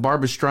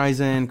 Barbra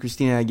Streisand,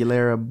 Christina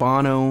Aguilera,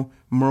 Bono,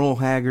 Merle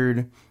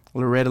Haggard,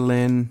 Loretta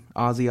Lynn,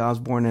 Ozzy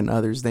Osbourne, and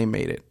others. They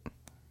made it.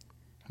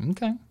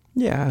 Okay.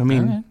 Yeah, I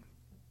mean,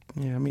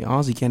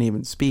 Ozzy can't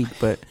even speak,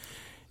 but.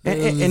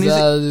 And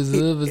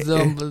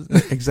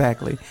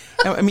exactly.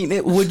 I mean,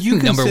 would you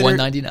consider, number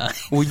 199?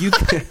 Would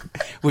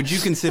you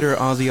consider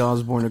Ozzy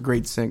Osbourne a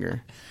great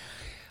singer?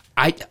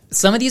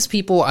 Some of these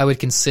people I would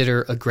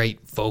consider a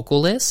great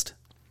vocalist,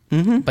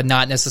 but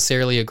not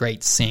necessarily a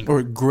great singer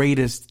or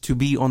greatest to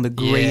be on the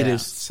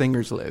greatest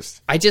singers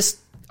list.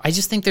 I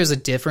just think there's a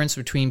difference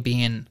between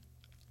being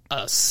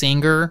a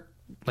singer,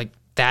 like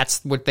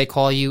that's what they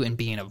call you, and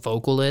being a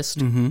vocalist.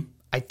 Mm-hmm.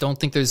 I don't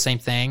think they're the same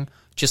thing.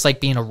 Just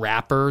like being a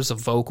rapper is a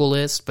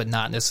vocalist, but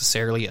not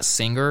necessarily a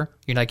singer.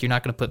 You're not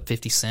going to put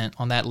 50 Cent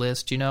on that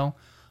list,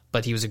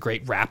 but he was a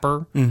great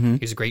rapper. Mm-hmm.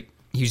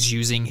 He was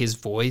using his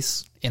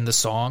voice in the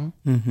song,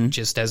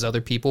 just as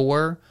other people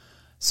were.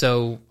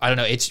 So I don't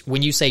know. It's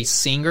when you say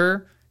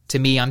singer, to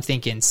me, I'm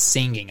thinking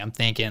singing. I'm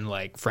thinking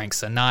like Frank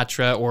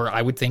Sinatra, or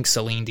I would think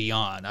Celine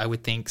Dion. I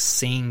would think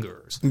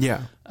singers.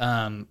 Yeah.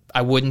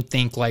 I wouldn't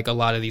think like a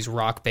lot of these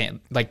rock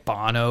bands like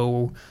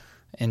Bono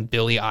and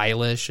Billie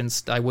Eilish, and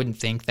I wouldn't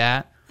think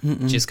that.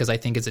 Just because I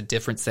think it's a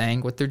different thing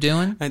what they're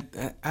doing.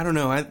 I don't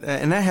know,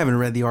 and I haven't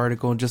read the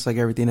article, just like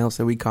everything else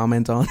that we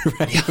comment on,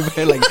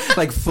 right?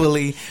 like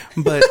fully.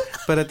 But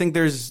I think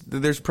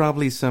there's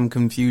probably some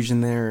confusion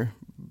there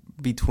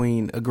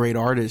between a great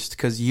artist,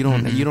 because you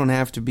don't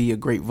have to be a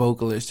great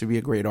vocalist to be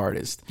a great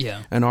artist.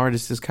 Yeah, an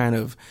artist is kind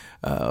of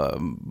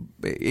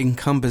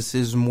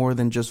encompasses more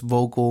than just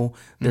vocal.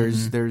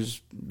 There's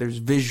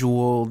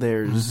visual.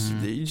 There's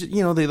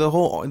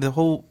the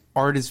whole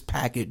artist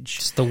package.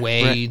 Just the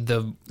way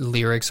the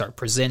lyrics are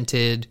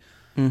presented.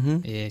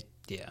 Yeah.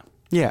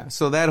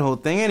 So that whole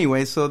thing.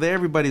 Anyway, so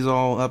everybody's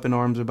all up in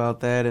arms about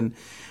that, and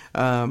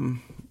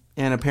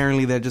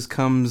apparently that just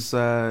comes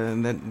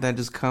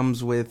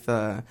with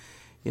an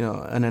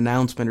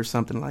announcement or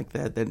something like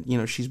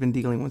that she's been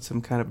dealing with some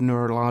kind of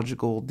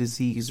neurological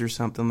disease or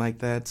something like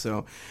that.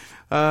 So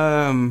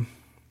I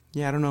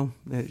don't know.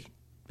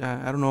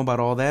 I don't know about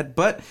all that,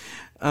 but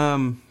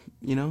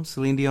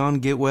Celine Dion,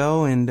 get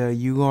well, and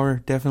you are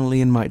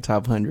definitely in my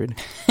top 100.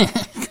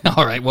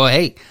 All right. Well,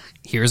 hey,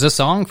 here's a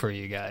song for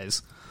you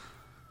guys.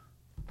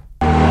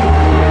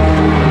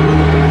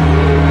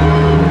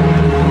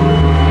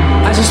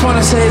 I just want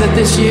to say that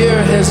this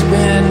year has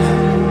been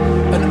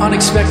an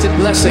unexpected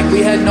blessing.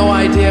 We had no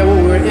idea what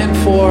we were in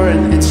for,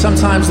 and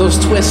sometimes those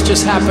twists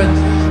just happen.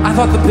 I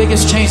thought the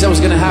biggest change that was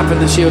going to happen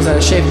this year was that I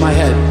shaved my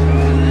head.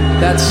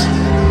 That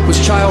was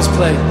child's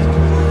play.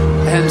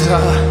 And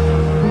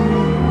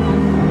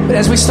but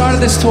as we started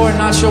this tour,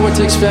 not sure what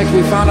to expect,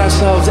 we found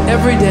ourselves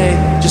every day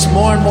just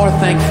more and more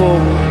thankful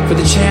for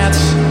the chance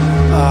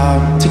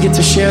to get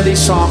to share these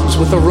songs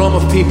with a room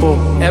of people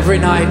every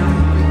night,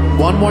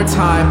 one more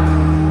time.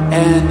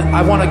 And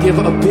I want to give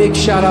a big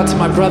shout out to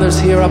my brothers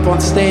here up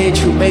on stage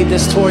who made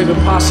this tour even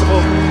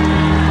possible.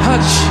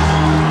 Hutch,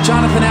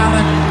 Jonathan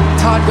Allen,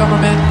 Todd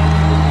Gummerman.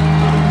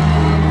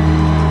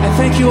 And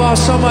thank you all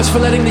so much for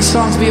letting these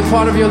songs be a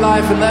part of your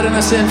life and letting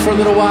us in for a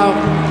little while.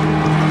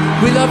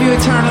 We love you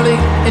eternally.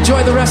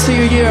 Enjoy the rest of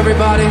your year,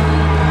 everybody.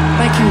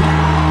 Thank you.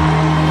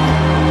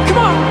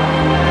 Come on.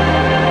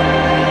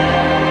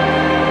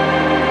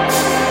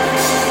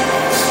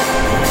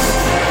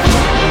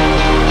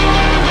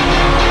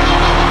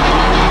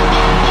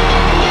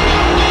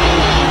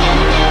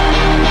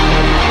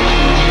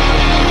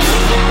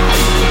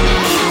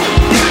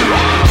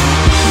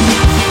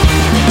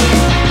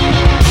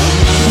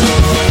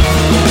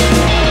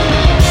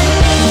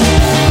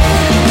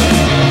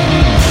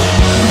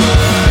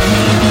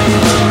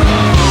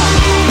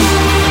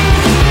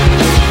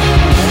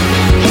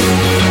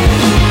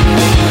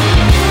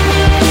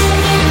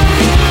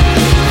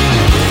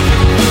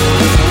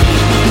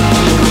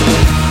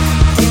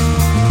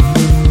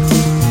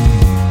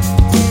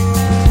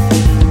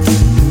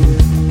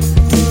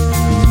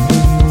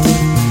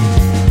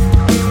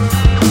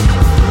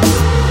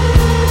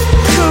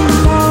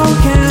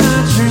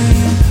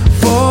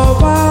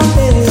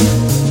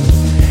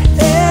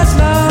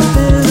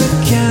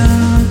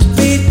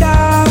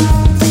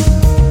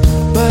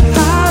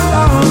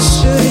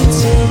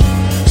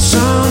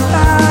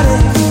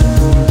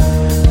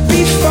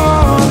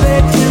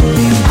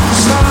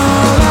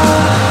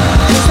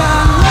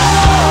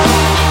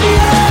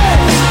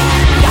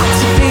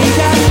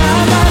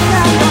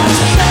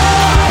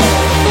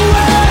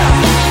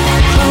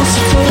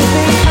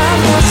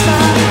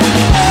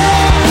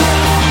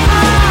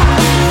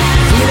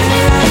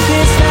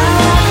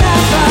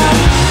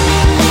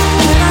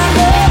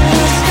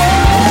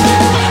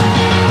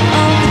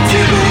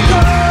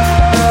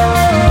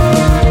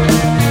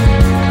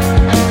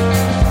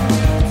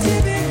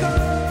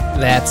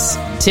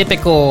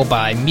 Typical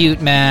by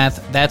Mute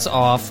Math. That's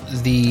off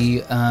the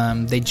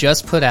they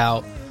just put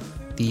out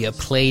the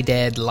Play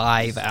Dead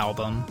live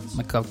album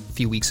like a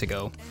few weeks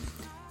ago,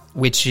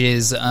 which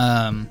is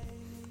the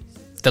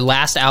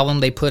last album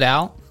they put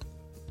out.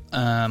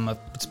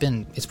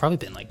 It's probably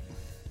been like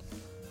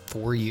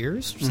 4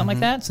 years or something like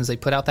that since they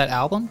put out that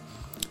album,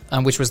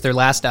 which was their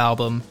last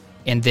album.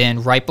 And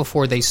then right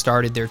before they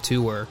started their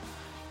tour,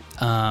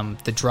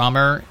 the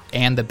drummer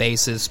and the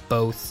bassist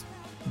both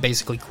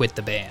basically quit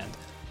the band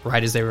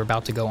right as they were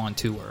about to go on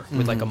tour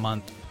with like a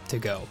month to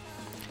go.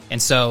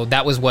 And so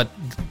that was what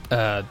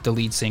the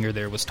lead singer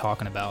there was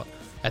talking about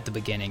at the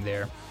beginning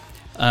there.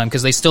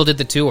 Because they still did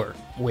the tour,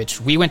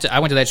 which I went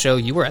to that show.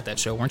 You were at that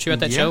show, weren't you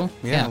at that show?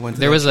 Yeah, I went to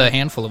there that was show. a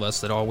handful of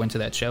us that all went to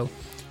that show.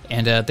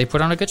 And they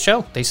put on a good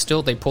show. They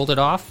pulled it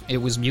off. It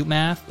was Mute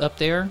Math up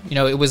there. You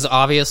know, it was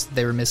obvious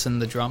they were missing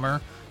the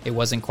drummer. It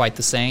wasn't quite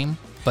the same,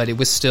 but it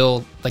was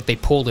still like they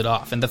pulled it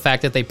off. And the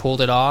fact that they pulled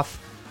it off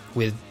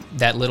with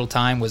that little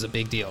time was a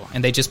big deal.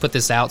 And they just put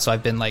this out, so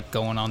I've been like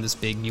going on this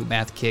big Mute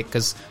Math kick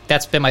because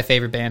that's been my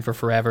favorite band for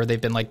forever. They've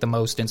been like the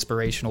most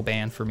inspirational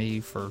band for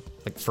me for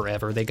like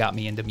forever. They got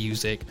me into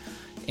music,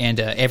 and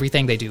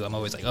everything they do, I'm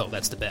always like, oh,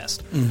 that's the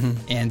best.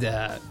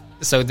 And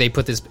so they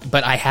put this,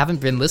 but I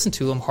haven't been listening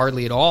to them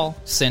hardly at all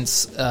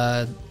since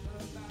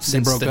They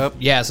broke up?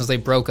 Yeah, since they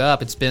broke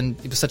up.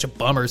 It was such a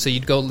bummer. So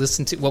you'd go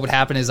listen to, what would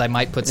happen is I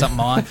might put something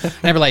on, and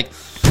I'd be like,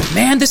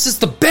 man, this is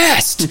the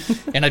best!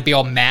 And I'd be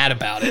all mad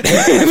about it.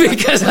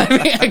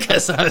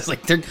 because I was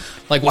like, they're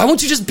like, why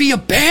won't you just be a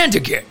band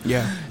again?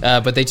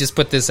 Yeah. But they just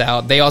put this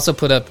out. They also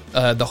put up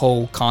the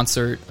whole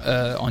concert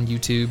on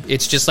YouTube.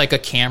 It's just like a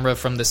camera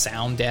from the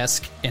sound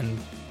desk, and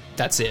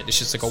that's it. It's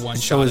just like a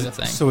one-shot of the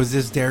thing. So is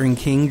this Darren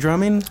King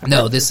drumming?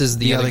 No, this is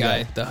the other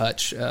guy. guy, the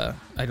Hutch. I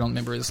don't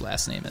remember what his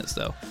last name is,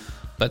 though.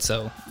 But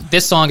so,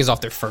 this song is off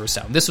their first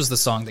album. This was the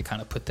song that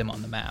kind of put them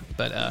on the map.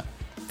 But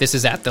this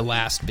is at the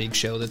last big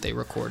show that they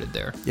recorded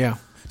there. Yeah.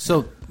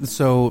 So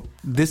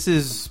this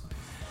is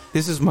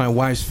my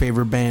wife's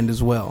favorite band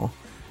as well.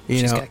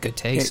 She's got good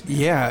taste.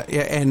 Yeah.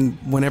 And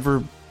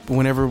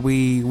whenever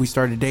we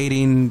started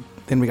dating,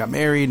 then we got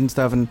married and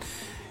stuff, and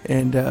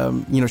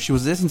she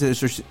was listening to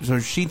this, so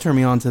she turned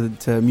me on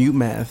to Mute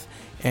Math,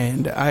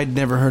 and I'd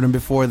never heard him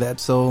before that.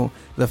 So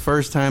the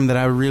first time that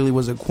I really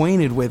was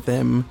acquainted with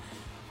them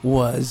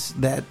was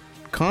that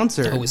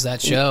concert. Oh, was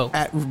that show?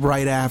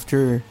 Right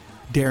after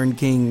Darren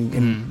King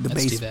and the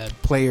bass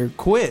player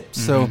quit.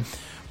 So,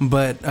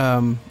 but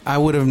I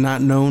would have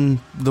not known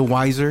the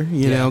wiser,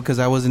 you know, because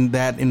I wasn't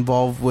that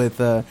involved with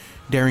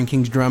Darren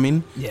King's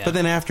drumming. Yeah. But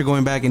then after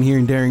going back and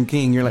hearing Darren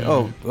King, you're like,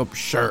 oh,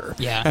 sure.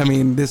 Yeah. I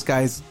mean, this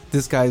guy's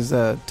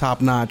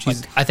top notch. Like,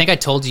 I think I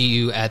told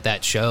you at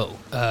that show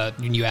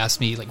when you asked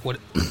me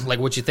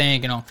what you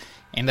think, you know,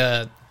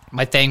 and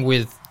my thing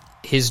with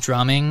his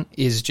drumming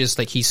is just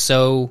like he's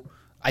so.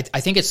 I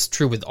think it's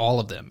true with all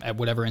of them at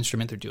whatever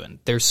instrument they're doing.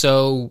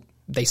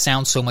 They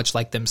sound so much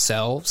like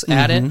themselves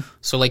at it.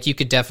 So like you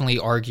could definitely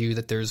argue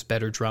that there's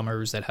better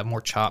drummers that have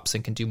more chops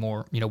and can do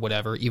more, you know,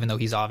 whatever, even though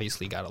he's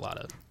obviously got a lot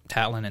of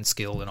talent and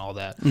skill and all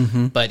that.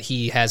 But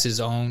he has his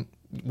own,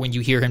 when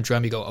you hear him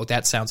drum, you go, oh,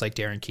 that sounds like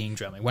Darren King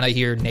drumming. When I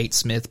hear Nate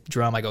Smith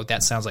drum, I go,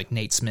 that sounds like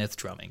Nate Smith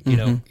drumming. You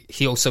know,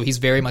 he's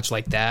very much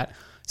like that.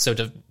 So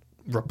to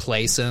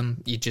replace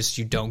him, you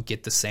don't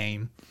get the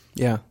same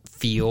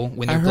feel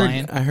when they're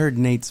playing. I heard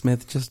Nate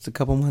Smith just a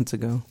couple months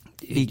ago.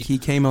 He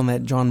came on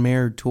that John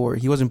Mayer tour.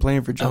 He wasn't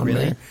playing for John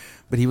Mayer,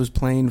 but he was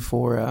playing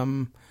for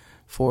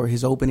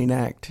his opening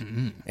act,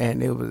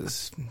 and it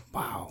was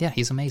wow. Yeah,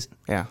 he's amazing.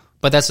 Yeah,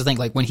 but that's the thing.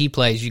 Like when he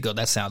plays, you go,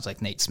 that sounds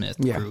like Nate Smith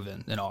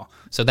grooving and all.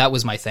 So that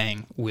was my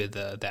thing with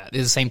that.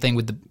 It's the same thing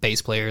with the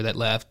bass player that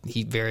left.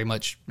 He very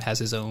much has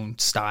his own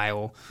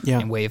style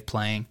and way of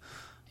playing,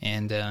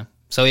 and.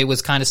 So it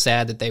was kind of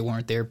sad that they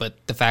weren't there,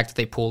 but the fact that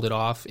they pulled it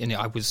off, and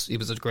it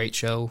was a great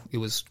show. It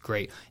was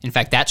great. In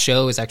fact, that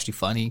show is actually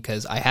funny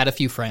because I had a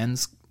few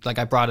friends. Like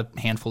I brought a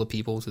handful of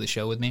people to the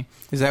show with me.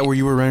 Is that where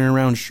you were running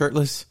around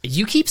shirtless?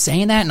 You keep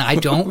saying that, and I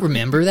don't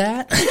remember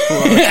that.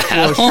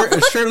 Well,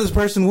 a shirtless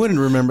person wouldn't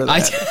remember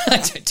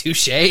that.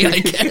 Touche, I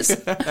guess.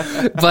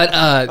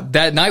 But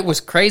that night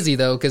was crazy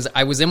though because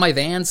I was in my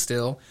van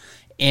still,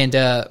 and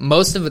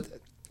most of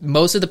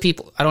the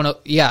people, I don't know.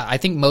 Yeah, I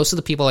think most of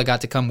the people I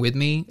got to come with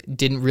me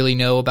didn't really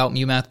know about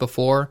Mute Math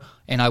before.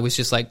 And I was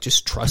just like,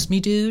 just trust me,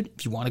 dude.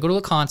 If you want to go to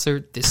a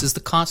concert, this is the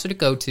concert to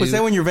go to. Was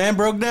that when your van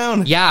broke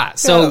down? Yeah.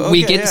 So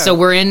so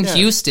we're in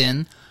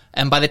Houston.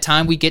 And by the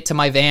time we get to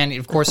my van,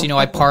 of course, you know,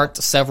 I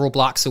parked several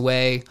blocks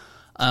away.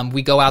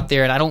 We go out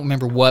there and I don't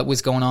remember what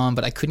was going on,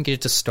 but I couldn't get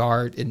it to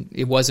start and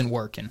it wasn't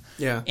working.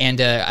 Yeah. And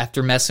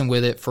after messing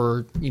with it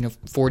for,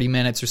 40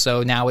 minutes or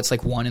so, now it's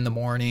like 1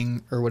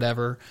 a.m. or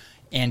whatever.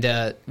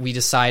 And we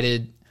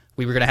decided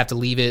we were going to have to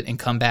leave it and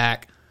come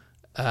back.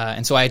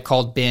 And so I had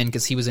called Ben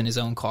because he was in his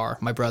own car,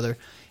 my brother.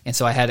 And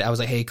so I was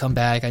like, hey, come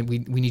back. We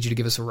need you to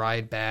give us a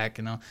ride back.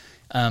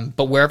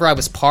 But wherever I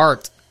was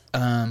parked,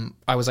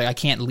 I was like, I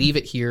can't leave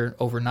it here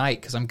overnight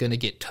because I'm going to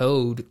get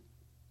towed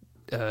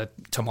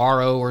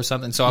tomorrow or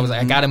something. So I was like,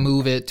 I got to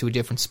move it to a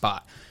different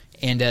spot.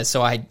 And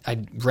so I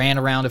ran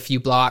around a few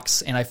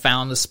blocks and I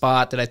found the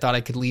spot that I thought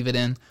I could leave it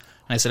in. And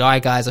I said, all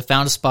right, guys, I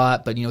found a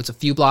spot, but it's a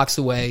few blocks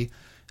away.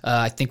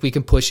 I think we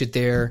can push it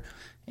there.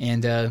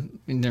 And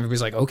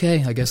everybody's like,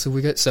 okay, I guess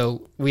we got.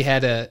 So we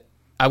had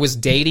I was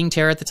dating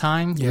Tara at the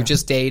time. We were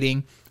just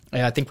dating.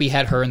 I think we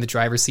had her in the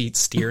driver's seat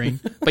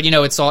steering. But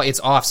it's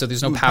off, so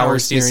there's no power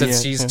steering. So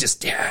she's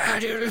just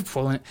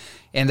pulling it.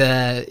 And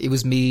it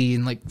was me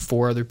and like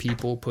 4 other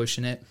people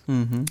pushing it.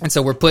 Mm-hmm. And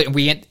so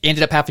we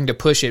ended up having to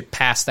push it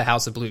past the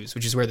House of Blues,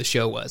 which is where the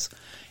show was.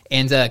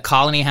 And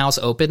Colony House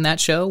opened that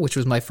show, which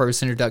was my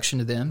first introduction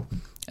to them.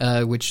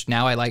 Which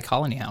now I like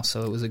Colony House,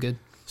 so it was a good.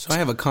 So I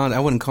have I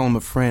wouldn't call him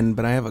a friend,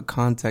 but I have a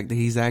contact that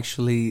he's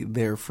actually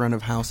their front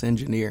of house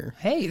engineer.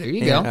 Hey, there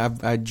you go.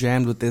 I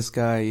jammed with this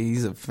guy.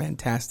 He's a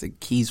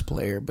fantastic keys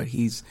player, but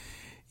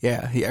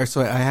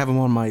so I have him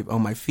on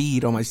my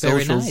feed, on my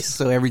Very socials. nice.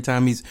 So every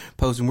time he's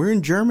posting, we're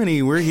in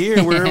Germany, we're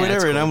here, we're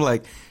whatever. Cool. And I'm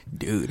like,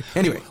 dude.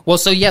 Anyway. Well,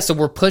 so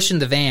we're pushing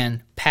the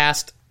van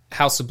past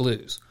House of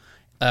Blues.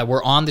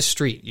 We're on the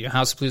street.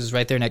 House of Blues is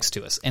right there next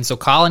to us. And so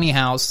Colony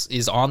House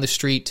is on the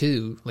street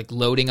too, like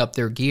loading up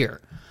their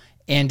gear.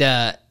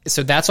 And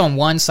so that's on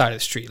one side of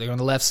the street. Like on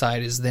the left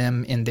side is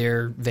them in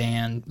their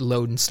van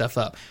loading stuff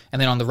up.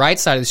 And then on the right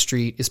side of the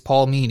street is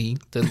Paul Meany,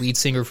 the lead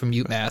singer from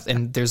Mute Math.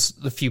 And there's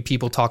a few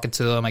people talking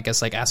to him, I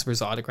guess, like asking for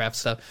his autograph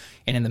stuff.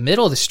 And in the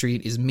middle of the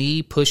street is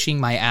me pushing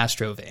my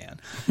Astro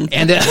van.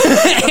 And, and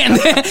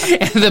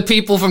the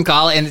people from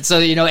Colony. And so,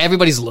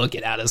 everybody's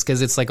looking at us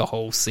because it's like a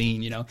whole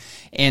scene,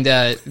 And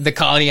the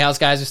Colony House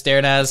guys are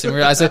staring at us. And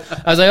I was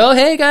like, oh,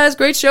 hey, guys,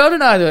 great show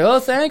tonight. They're like, oh,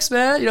 thanks,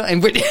 man.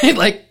 And we're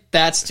like,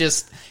 that's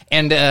just,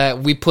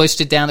 and we pushed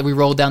it down, we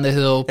rolled down the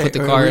hill, put the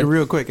car in.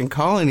 Real quick, in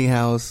Colony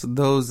House,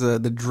 those, the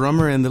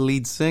drummer and the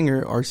lead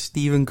singer are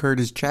Stephen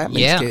Curtis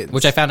Chapman's kids.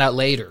 Which I found out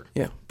later.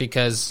 Yeah.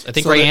 Because I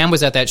think Rayanne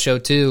was at that show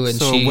too, and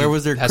so she where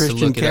was their has to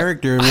Christian look it up.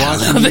 character and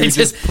watching you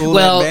just pull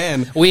that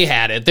band? We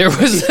had it. There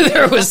was like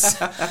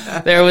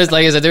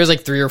I said, there was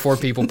like 3 or 4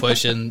 people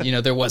pushing.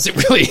 There wasn't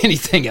really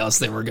anything else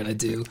they were gonna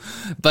do.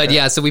 But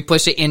yeah, so we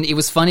pushed it, and it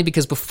was funny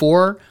because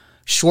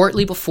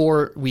shortly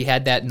before we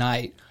had that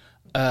night,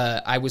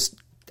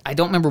 I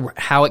don't remember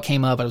how it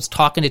came up. I was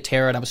talking to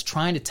Tara, and I was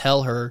trying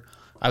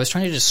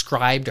to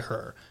describe to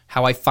her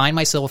how I find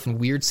myself in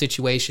weird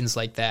situations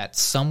like that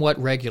somewhat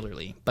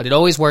regularly, but it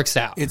always works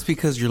out. It's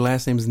because your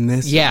last name's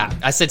Nissen. Yeah.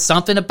 I said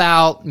something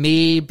about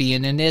me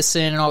being a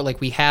Nissen and all,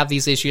 like we have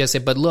these issues. I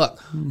said, but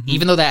look,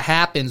 even though that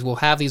happens, we'll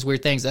have these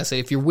weird things. I said,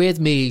 if you're with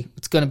me,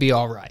 it's going to be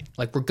all right.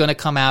 Like we're going to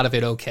come out of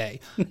it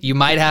okay. You're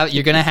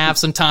going to have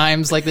some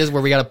times like this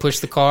where we got to push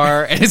the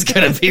car and it's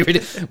going to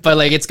be, but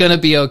like it's going to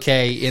be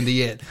okay in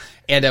the end.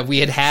 And we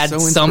had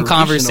some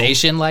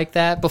conversation like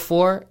that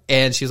before,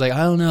 and she was like, I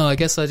don't know, I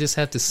guess I just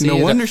have to see it. No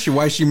wonder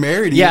why she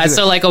married you. Yeah,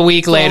 so like a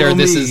week later,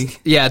 this me.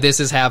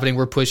 is happening.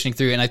 We're pushing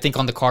through, and I think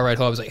on the car ride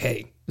home, I was like,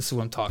 hey, this is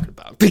what I'm talking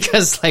about.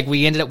 Because like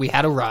we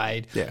had a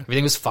ride. Yeah.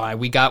 Everything was fine.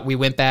 We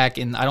went back,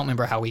 and I don't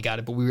remember how we got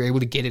it, but we were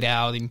able to get it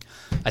out, and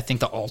I think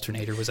the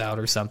alternator was out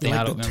or something. Like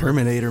I don't remember.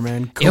 Terminator,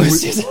 man. Come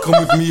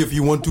with me if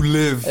you want to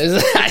live.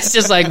 It's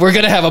just like, we're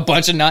going to have a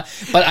bunch of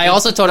but I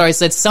also told her, I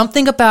said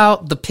something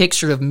about the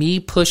picture of me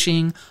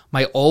pushing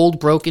my old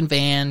broken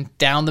van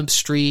down the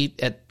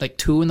street at like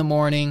 2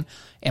 a.m,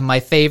 and my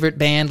favorite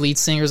band lead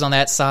singer's on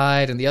that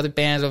side and the other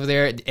band's over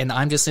there, and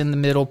I'm just in the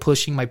middle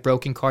pushing my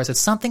broken car. I said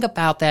something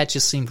about that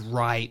just seemed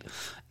right.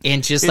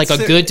 And just like a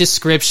good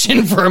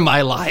description for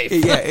my life.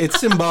 Yeah, it's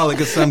symbolic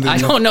of something. I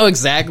don't know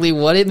exactly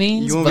what it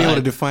means. You won't be able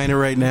to define it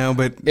right now,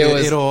 but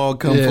it'll all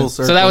come full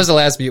circle. So that was the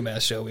last Mute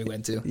Math show we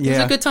went to. Yeah. It was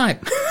a good time.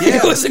 Yeah.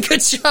 It was a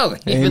good show,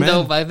 even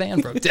though my van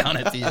broke down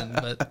at the end.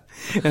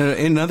 But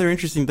another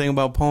interesting thing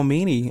about Paul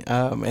Meany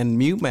and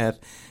Mute Math,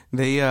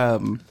 they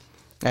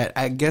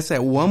I guess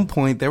at one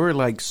point they were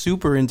like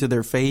super into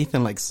their faith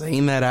and like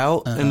saying that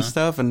out and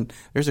stuff. And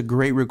there's a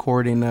great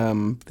recording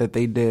that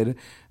they did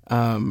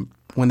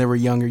when they were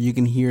younger. You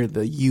can hear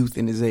the youth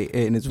in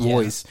his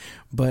voice.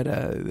 But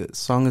the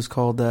song is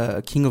called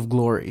King of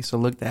Glory. So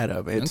look that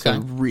up. It's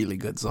a really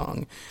good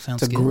song.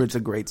 Sounds good. It's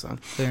a great song.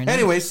 Very nice.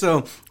 Anyway,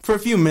 so for a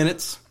few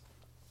minutes,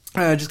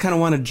 I just kind of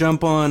want to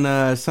jump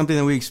on something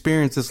that we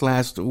experienced this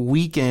last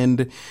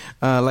weekend.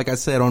 Like I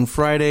said, on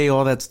Friday,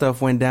 all that stuff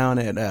went down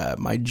at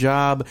my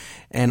job.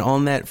 And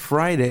on that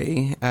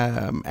Friday,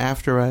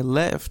 after I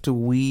left,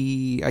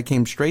 I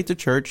came straight to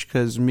church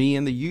because me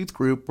and the youth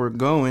group were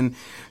going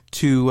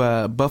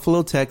to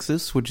Buffalo,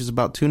 Texas, which is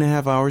about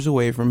 2.5 hours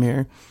away from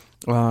here,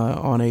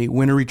 on a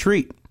winter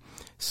retreat.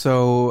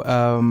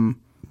 So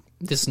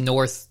this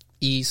northeast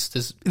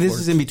this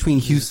is in between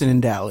Houston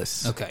and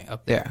Dallas. Okay,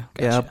 up there.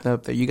 Yeah, Gotcha.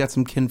 up there. You got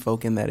some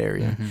kinfolk in that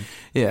area.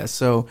 Yeah,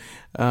 so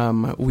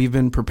we've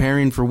been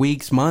preparing for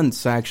weeks,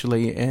 months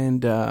actually,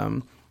 and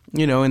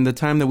in the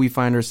time that we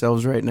find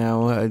ourselves right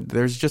now,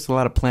 there's just a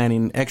lot of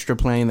extra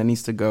planning that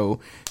needs to go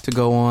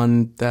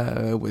on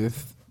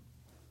with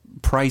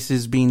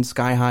prices being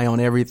sky high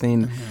on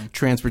everything,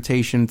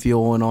 transportation,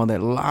 fuel, and all that.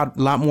 A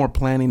lot more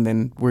planning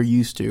than we're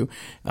used to.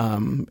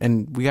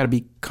 And we got to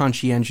be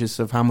conscientious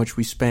of how much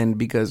we spend,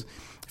 because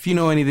if you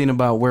know anything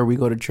about where we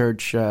go to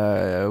church,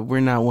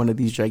 we're not one of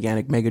these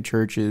gigantic mega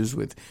churches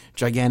with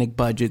gigantic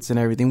budgets and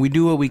everything. We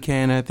do what we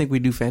can. I think we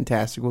do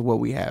fantastic with what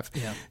we have.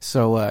 Yeah.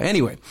 So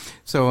anyway,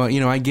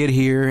 I get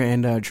here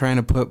and trying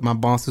to put my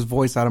boss's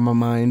voice out of my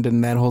mind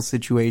and that whole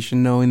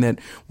situation, knowing that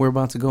we're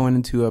about to go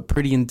into a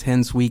pretty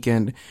intense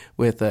weekend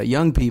with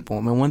young people.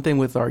 I mean, one thing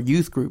with our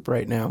youth group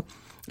right now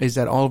is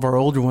that all of our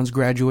older ones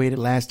graduated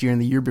last year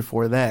and the year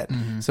before that.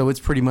 So it's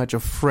pretty much a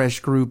fresh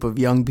group of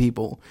young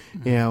people,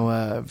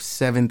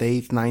 7th,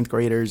 8th, 9th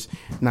graders,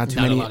 not too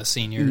many. Not a lot of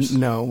seniors.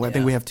 No, I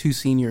think we have 2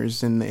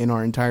 seniors in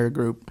our entire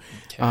group.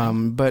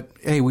 But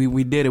hey,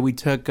 we did it. We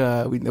took,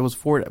 there was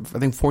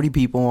 40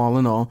 people all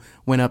in all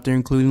went up there,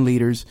 including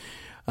leaders.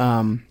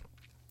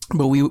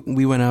 But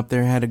we went up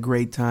there, had a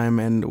great time,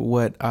 and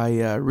what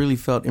I really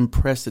felt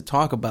impressed to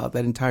talk about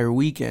that entire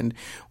weekend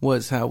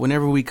was how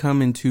whenever we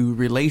come into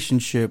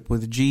relationship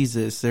with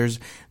Jesus, there's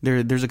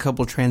a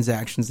couple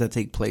transactions that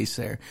take place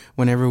there.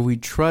 Whenever we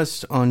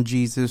trust on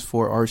Jesus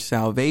for our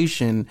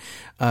salvation,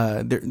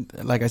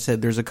 like I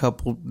said,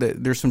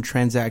 there's some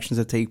transactions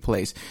that take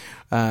place.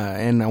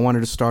 And I wanted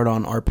to start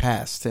on our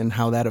past and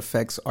how that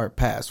affects our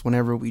past.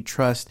 Whenever we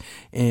trust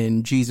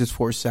in Jesus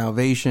for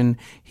salvation,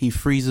 he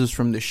frees us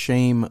from the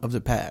shame of the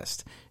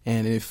past.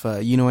 And if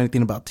you know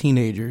anything about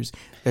teenagers,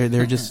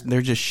 they're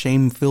just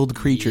shame-filled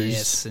creatures.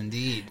 Yes,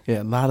 indeed.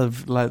 Yeah,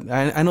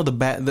 I know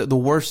the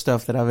worst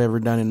stuff that I've ever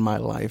done in my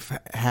life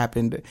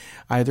happened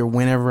either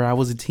whenever I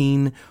was a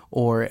teen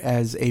or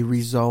as a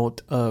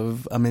result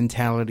of a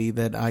mentality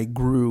that I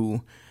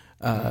grew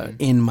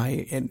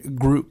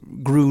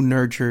grew,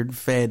 nurtured,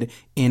 fed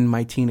in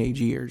my teenage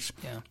years.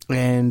 Yeah.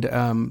 And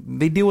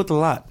they deal with a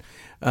lot.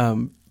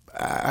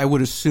 I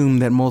would assume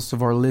that most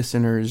of our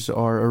listeners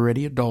are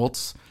already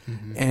adults.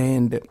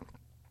 And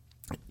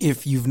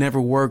if you've never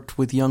worked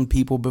with young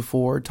people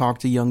before,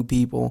 talked to young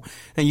people,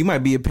 and you might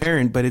be a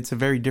parent, but it's a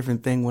very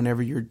different thing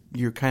whenever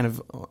you're kind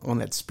of on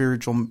that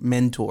spiritual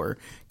mentor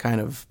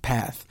kind of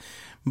path.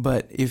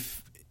 But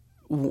if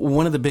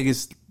one of the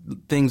biggest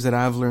things that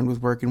I've learned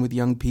with working with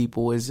young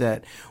people is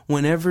that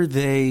whenever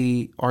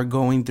they are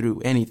going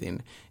through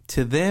anything,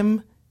 to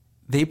them,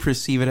 they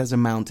perceive it as a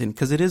mountain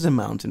because it is a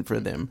mountain for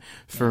them.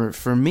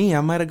 For me,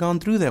 I might have gone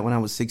through that when I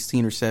was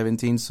 16 or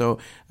 17. So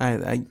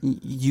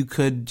you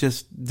could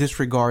just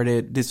disregard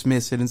it,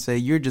 dismiss it, and say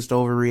you're just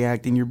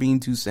overreacting. You're being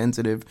too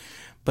sensitive.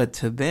 But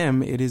to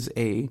them, it is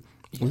a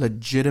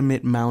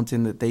legitimate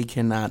mountain that they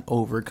cannot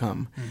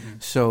overcome.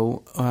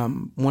 So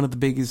one of the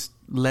biggest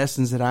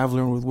lessons that I've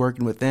learned with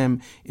working with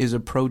them is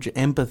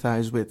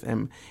empathize with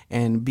them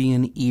and be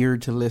an ear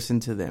to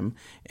listen to them.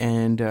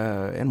 And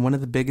one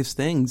of the biggest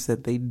things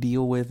that they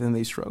deal with and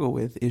they struggle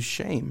with is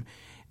shame.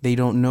 They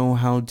don't know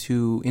how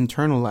to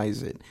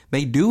internalize it.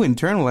 They do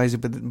internalize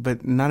it,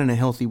 but not in a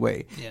healthy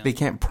way. Yeah. They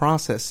can't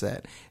process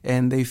that.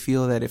 And they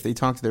feel that if they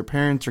talk to their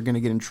parents, they're going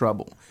to get in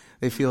trouble.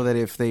 They feel that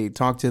if they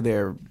talk to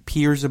their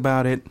peers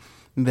about it,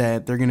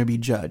 that they're going to be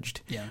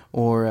judged. Yeah.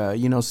 Or,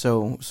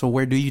 so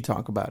where do you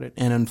talk about it?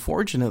 And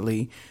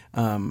unfortunately,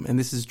 and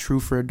this is true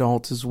for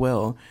adults as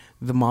well,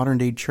 the modern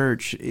day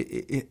church,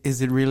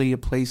 is it really a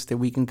place that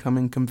we can come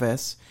and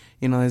confess?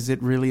 Is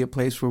it really a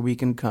place where we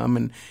can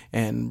come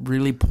and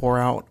really pour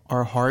out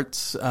our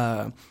hearts,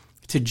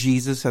 to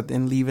Jesus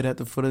and leave it at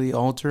the foot of the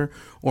altar?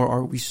 Or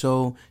are we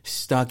so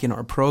stuck in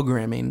our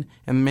programming?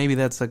 And maybe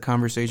that's a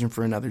conversation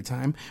for another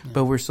time,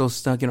 but we're so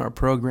stuck in our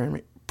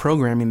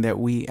programming that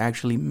we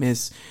actually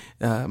miss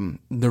the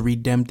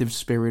redemptive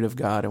spirit of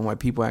God and why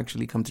people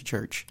actually come to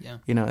church. Yeah.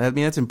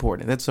 That's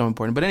important. That's so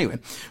important. But anyway,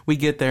 we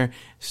get there.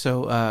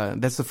 So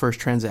that's the first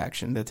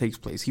transaction that takes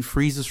place. He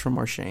frees us from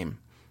our shame.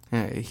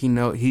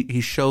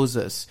 He shows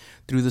us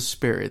through the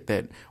Spirit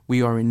that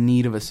we are in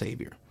need of a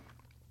Savior.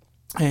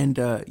 And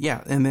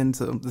and then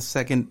so the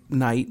second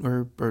night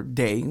or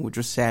day, which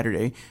was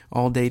Saturday,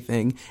 all day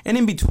thing, and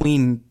in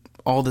between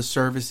all the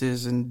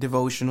services and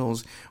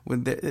devotionals,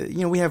 with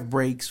we have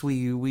breaks,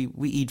 we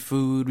eat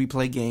food, we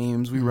play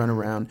games, we run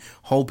around.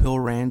 Hope Hill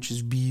Ranch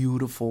is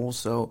beautiful,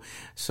 so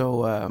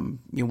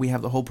we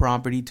have the whole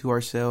property to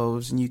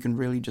ourselves, and you can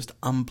really just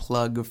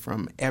unplug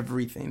from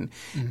everything,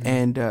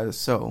 and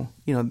it's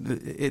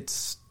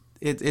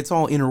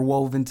all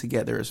interwoven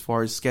together as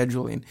far as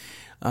scheduling.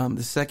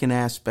 The second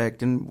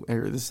aspect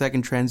or the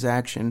second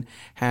transaction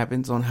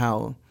happens on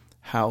how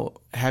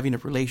having a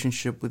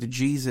relationship with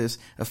Jesus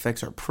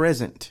affects our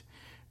present.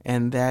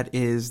 And that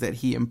is that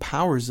he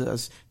empowers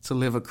us to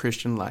live a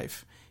Christian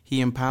life. He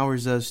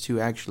empowers us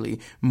to actually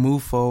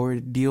move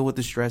forward, deal with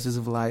the stresses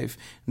of life,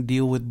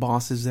 deal with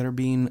bosses that are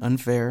being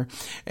unfair,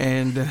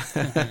 and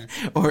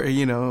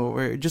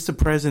or just a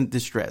present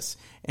distress.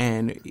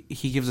 And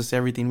he gives us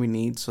everything we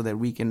need so that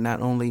we can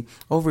not only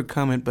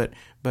overcome it, but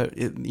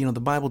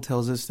the Bible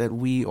tells us that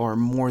we are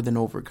more than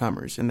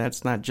overcomers, and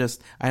that's not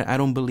just. I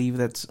don't believe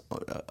that's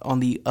on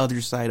the other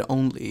side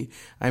only.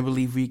 I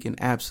believe we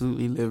can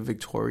absolutely live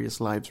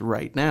victorious lives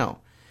right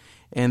now.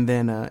 And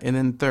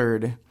then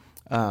third.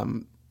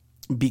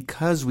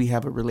 Because we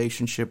have a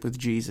relationship with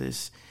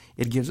Jesus,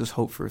 it gives us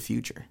hope for a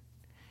future.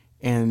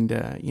 And,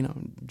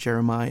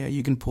 Jeremiah,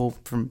 you can pull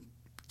from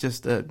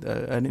just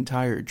an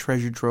entire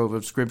treasure trove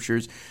of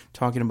scriptures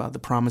talking about the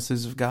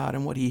promises of God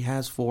and what he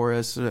has for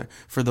us,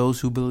 for those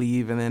who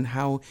believe, and then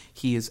how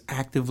he is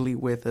actively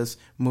with us,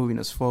 moving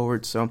us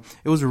forward. So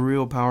it was a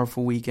real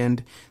powerful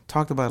weekend.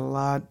 Talked about a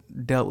lot,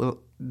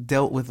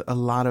 dealt with a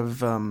lot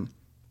of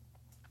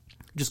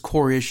just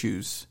core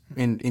issues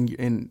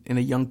in a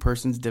young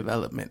person's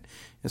development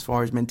as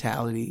far as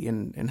mentality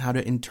and how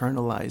to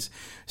internalize.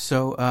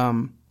 So,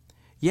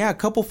 a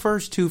couple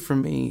firsts too for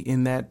me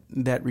in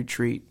that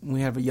retreat.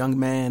 We have a young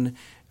man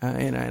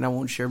and I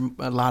won't share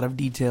a lot of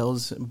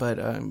details, but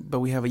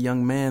we have a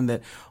young man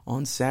that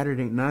on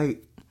Saturday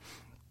night,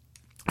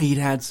 he'd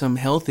had some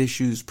health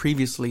issues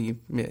previously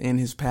in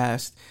his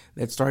past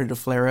that started to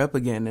flare up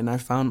again, and I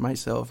found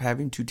myself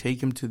having to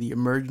take him to the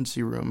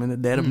emergency room in the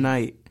dead of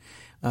night,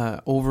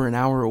 over an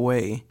hour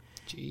away.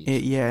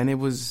 And it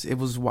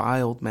was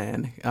wild,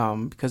 man,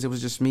 because it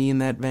was just me in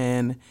that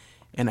van,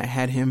 and I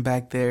had him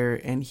back there,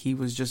 and he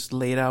was just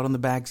laid out on the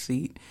back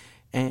seat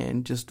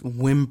and just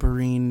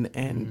whimpering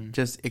and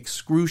just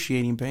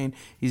excruciating pain.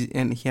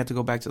 And he had to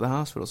go back to the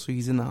hospital, so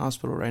he's in the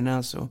hospital right now.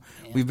 So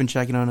we've been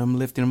checking on him,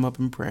 lifting him up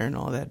in prayer and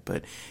all that.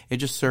 But it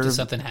just served. Did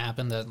something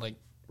happen that like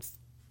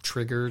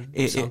triggered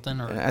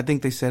something? Or I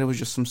think they said it was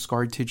just some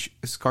scar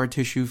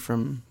tissue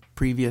from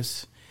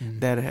previous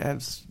that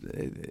has.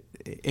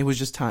 It was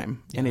just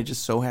time, and it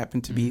just so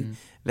happened to be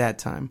that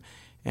time.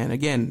 And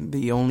again,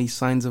 the only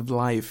signs of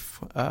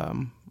life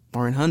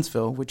are in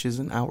Huntsville, which is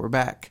an hour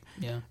back.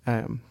 Yeah.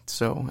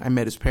 So I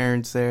met his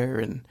parents there,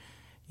 and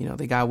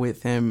they got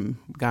with him,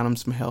 got him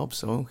some help.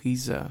 So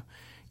he's,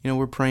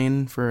 we're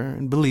praying for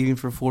and believing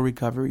for full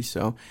recovery.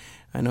 So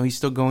I know he's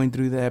still going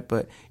through that,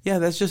 but yeah,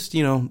 that's just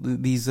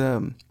these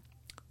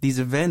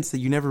events that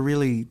you never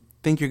really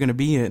think you're going to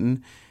be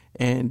in,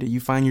 and you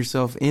find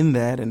yourself in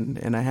that.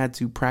 And I had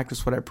to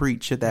practice what I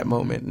preach at that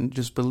moment, and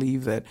just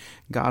believe that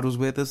God was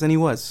with us, and He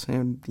was.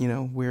 And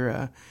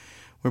we're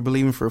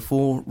believing for a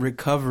full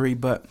recovery,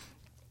 but.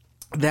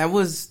 That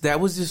was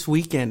this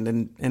weekend,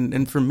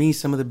 and for me,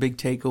 some of the big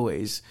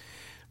takeaways.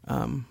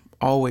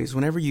 Always,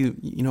 whenever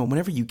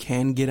you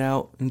can get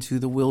out into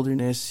the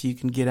wilderness, you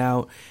can get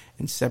out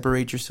and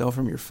separate yourself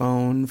from your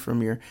phone,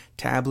 from your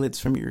tablets,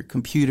 from your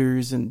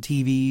computers and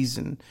TVs,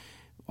 and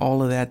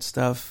all of that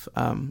stuff.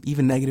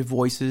 Even negative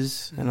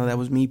voices. I know that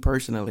was me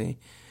personally.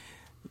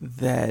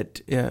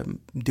 That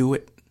do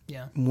it.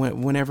 Yeah.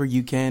 Whenever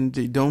you can,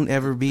 don't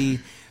ever be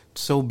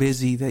so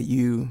busy that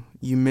you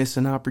miss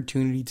an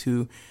opportunity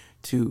to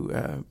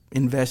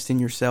invest in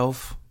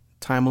yourself,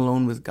 time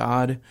alone with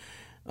God,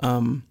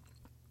 and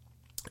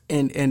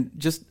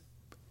just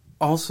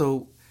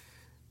also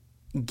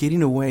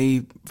getting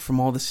away from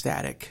all the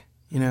static.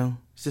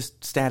 It's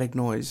just static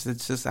noise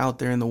that's just out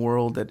there in the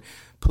world that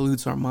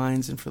pollutes our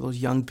minds. And for those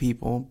young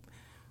people,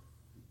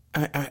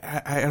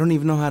 I don't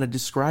even know how to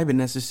describe it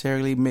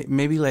necessarily.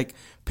 Maybe like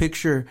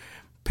picture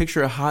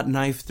a hot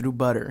knife through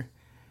butter.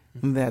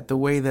 That the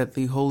way that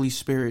the Holy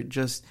Spirit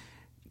just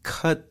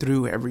cut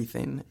through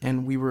everything,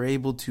 and we were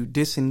able to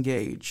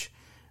disengage.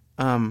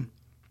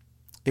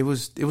 It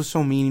was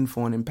so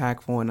meaningful and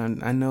impactful,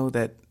 and I know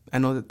that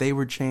they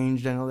were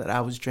changed. I know that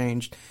I was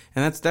changed,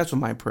 and that's what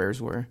my prayers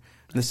were.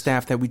 The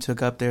staff that we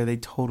took up there, they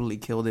totally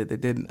killed it. They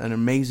did an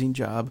amazing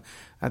job.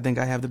 I think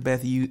I have the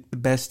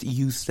best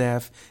youth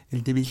staff,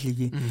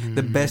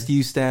 the best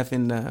youth staff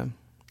in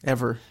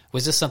ever.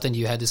 Was this something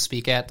you had to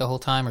speak at the whole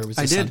time, or was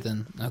this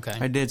something? Okay,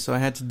 I did. So I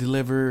had to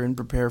deliver and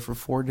prepare for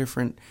 4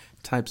 different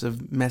types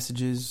of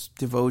messages,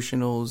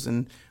 devotionals,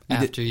 and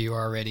after you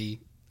were already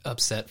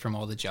upset from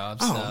all the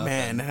job stuff. Oh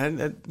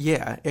man,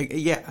 yeah,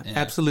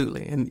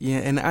 absolutely, and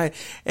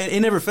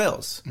it never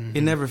fails.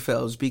 It never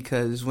fails,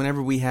 because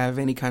whenever we have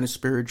any kind of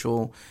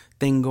spiritual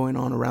thing going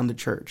on around the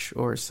church,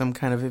 or some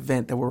kind of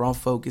event that we're all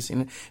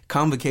focusing,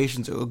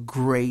 convocations are a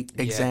great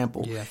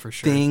example. Yeah, for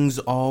sure. Things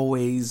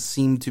always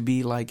seem to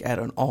be like at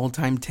an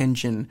all-time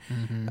tension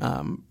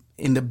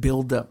in the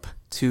build-up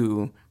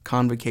to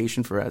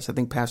convocation for us. I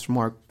think Pastor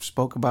Mark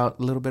spoke a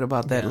little bit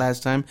about that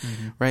last time,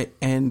 right?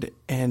 And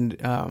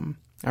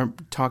I'm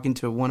talking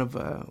to one of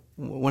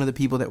the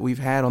people that we've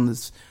had on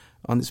this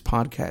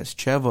podcast,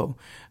 Chevo.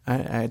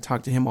 I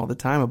talk to him all the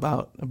time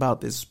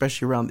about this,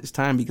 especially around this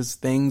time, because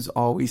things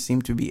always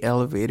seem to be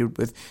elevated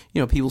with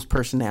people's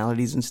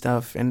personalities and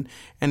stuff. And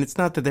it's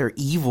not that they're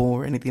evil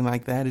or anything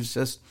like that. It's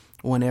just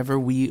whenever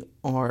we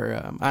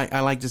are, I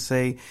like to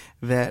say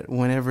that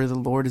whenever the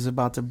Lord is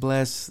about to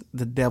bless,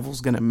 the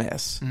devil's gonna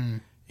mess.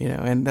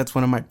 And that's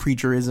one of my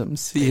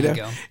preacherisms.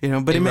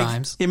 But it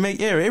rhymes.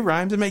 It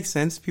rhymes. It makes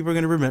sense. People are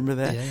going to remember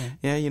that.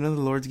 Yeah. The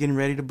Lord's getting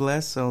ready to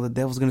bless, so the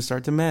devil's going to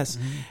start to mess.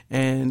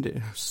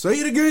 And say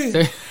it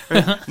again.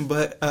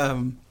 But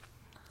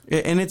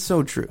and it's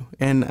so true.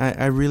 And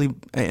I really,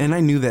 and I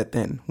knew that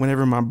then.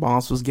 Whenever my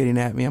boss was getting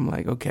at me, I'm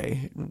like,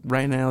 okay,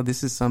 right now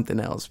this is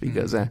something else,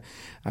 because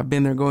I've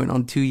been there going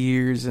on 2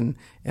 years, and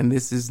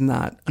this is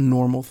not a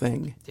normal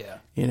thing.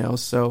 Yeah.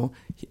 So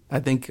I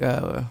think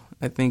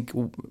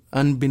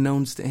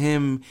unbeknownst to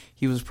him,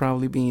 he was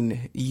probably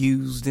being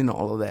used in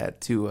all of that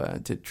to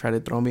try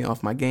to throw me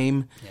off my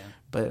game. Yeah.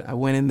 But I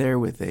went in there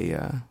with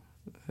a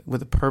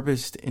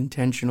purposed,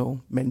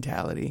 intentional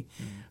mentality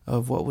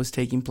of what was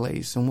taking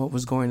place and what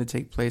was going to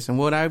take place, and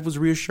what I was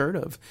reassured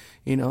of,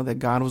 that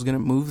God was going to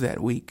move that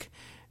week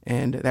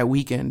and that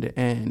weekend,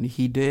 and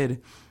He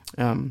did.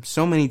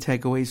 So many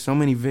takeaways, so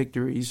many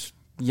victories,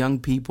 young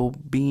people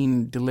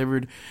being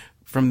delivered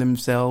from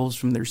themselves,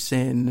 from their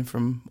sin,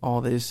 from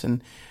all this,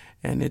 and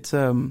it's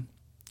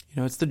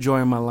it's the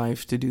joy of my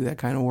life to do that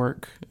kind of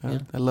work. I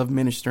love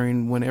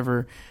ministering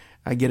whenever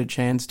I get a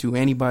chance to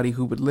anybody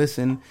who would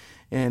listen,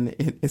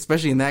 and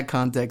especially in that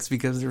context,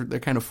 because they're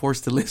kind of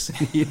forced to listen,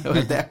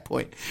 at that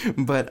point.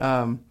 But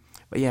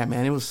yeah,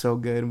 man, it was so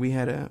good. We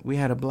had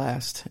a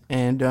blast,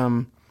 and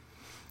and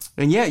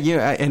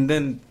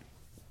then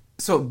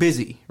so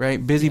busy,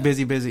 right?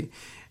 Busy,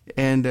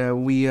 and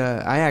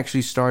I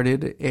actually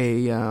started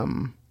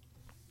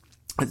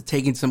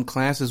taking some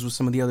classes with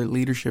some of the other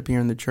leadership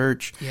here in the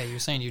church. Yeah, you're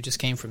saying you just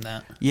came from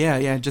that. Yeah,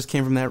 I just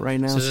came from that right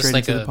now, So is this straight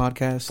like into a the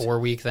podcast.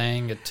 4-week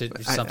thing, something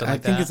like that? I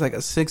think it's like a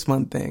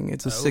 6-month thing.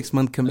 It's a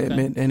 6-month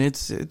commitment, and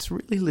it's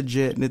really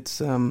legit. And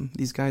it's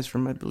these guys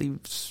from, I believe,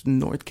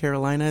 North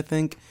Carolina, I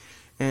think,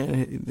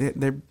 and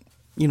they're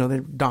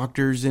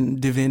doctors in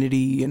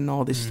divinity and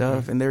all this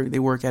stuff, and they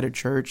work at a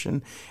church,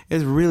 and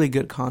it's really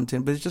good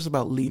content. But it's just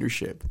about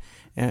leadership,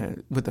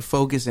 with the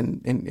focus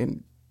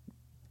in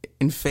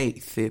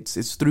faith.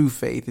 It's through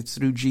faith. It's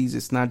through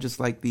Jesus, not just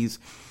like these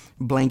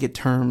blanket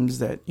terms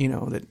that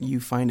you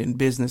find in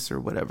business or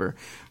whatever.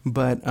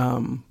 But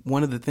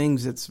one of the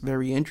things that's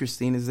very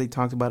interesting is they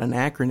talked about an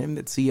acronym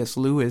that C.S.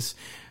 Lewis,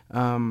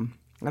 I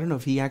don't know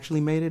if he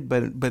actually made it,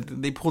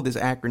 but they pulled this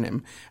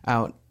acronym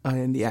out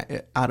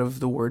out of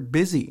the word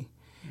busy.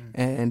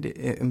 And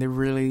they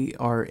really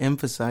are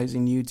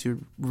emphasizing you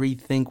to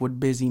rethink what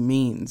busy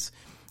means.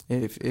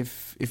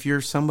 If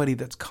you're somebody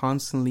that's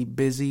constantly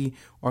busy,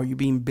 are you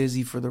being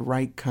busy for the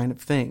right kind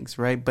of things,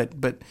 right?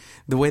 But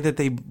the way that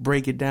they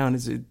break it down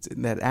is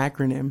that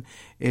acronym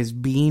is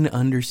being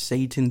under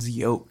Satan's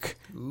yoke.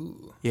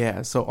 Ooh.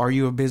 Yeah. So are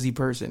you a busy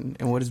person?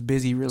 And what is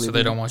busy really? So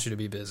they don't want you to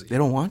be busy. They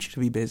don't want you to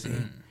be busy.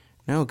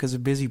 No, because a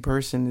busy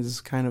person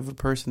is kind of a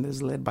person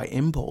that's led by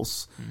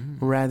impulse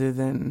rather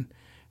than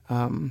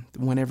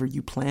whenever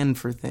you plan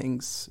for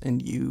things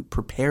and you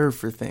prepare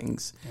for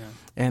things. Yeah.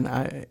 And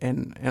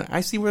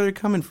I see where they're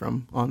coming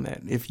from on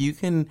that. If you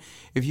can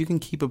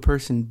keep a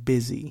person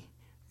busy,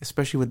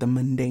 especially with the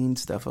mundane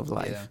stuff of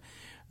life,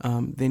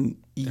 then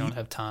you don't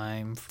have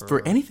time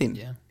for anything.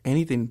 Yeah.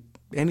 Anything,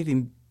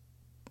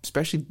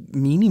 especially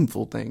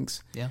meaningful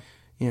things. Yeah.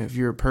 If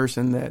you're a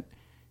person that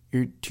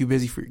you're too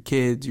busy for your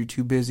kids, you're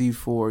too busy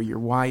for your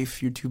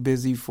wife, you're too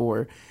busy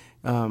for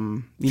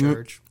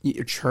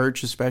your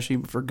church, especially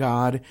for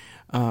God,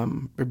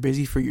 or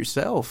busy for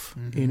yourself,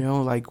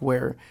 like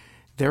where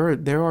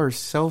there are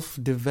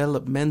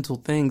self-developmental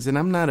things. And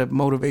I'm not a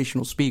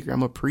motivational speaker,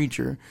 I'm a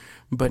preacher,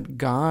 but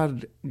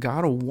God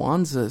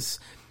wants us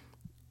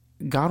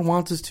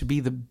to be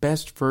the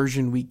best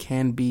version we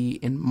can be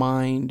in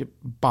mind,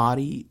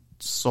 body,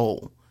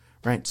 soul,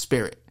 right?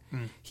 Spirit.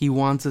 He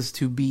wants us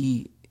to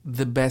be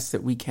the best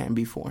that we can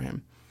be for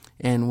him.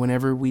 And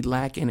whenever we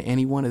lack in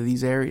any one of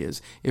these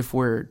areas, if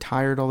we're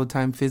tired all the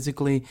time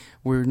physically,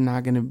 we're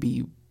not going to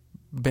be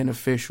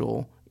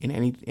beneficial in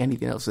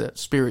anything else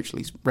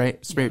spiritually,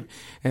 right? Spirit.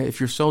 Yeah. If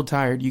you're so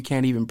tired you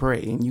can't even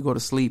pray and you go to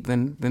sleep,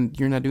 then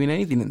you're not doing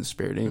anything in the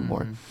spirit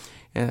anymore.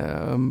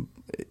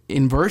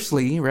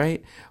 Inversely,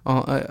 right?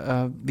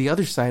 The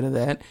other side of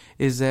that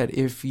is that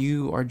if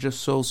you are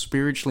just so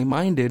spiritually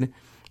minded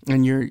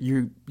and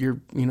you're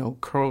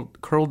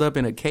curled up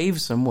in a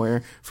cave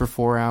somewhere for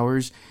 4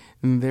 hours,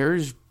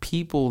 there's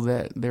people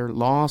that they're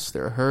lost,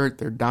 they're hurt,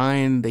 they're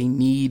dying. They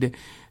need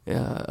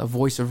a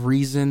voice of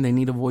reason. They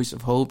need a voice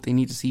of hope. They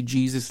need to see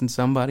Jesus in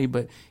somebody.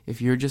 But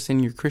if you're just in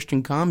your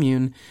Christian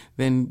commune,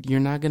 then you're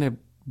not going to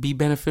be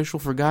beneficial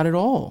for God at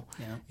all.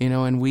 Yeah.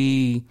 And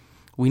we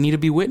need to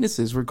be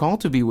witnesses. We're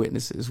called to be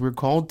witnesses. We're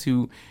called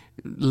to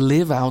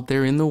live out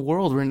there in the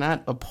world. We're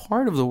not a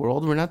part of the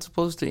world. We're not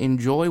supposed to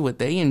enjoy what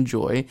they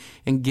enjoy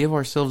and give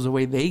ourselves the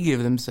way they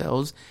give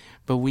themselves.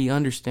 But we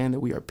understand that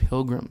we are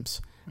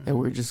pilgrims. That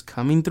we're just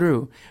coming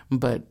through,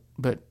 but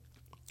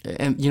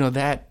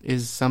that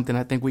is something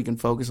I think we can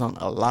focus on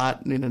a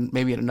lot,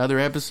 maybe in another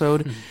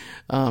episode.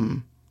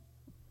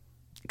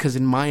 Because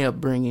in my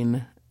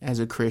upbringing as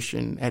a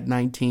Christian at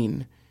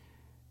 19,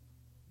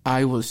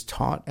 I was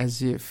taught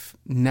as if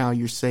now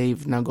you're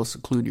saved, now go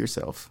seclude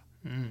yourself,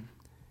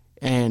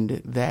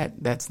 and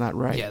that's not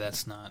right. Yeah,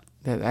 that's not.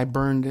 That I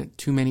burned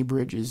too many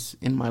bridges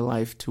in my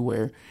life to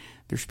where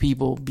there's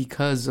people,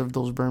 because of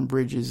those burned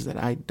bridges, that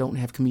I don't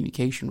have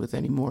communication with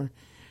anymore.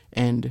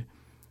 And,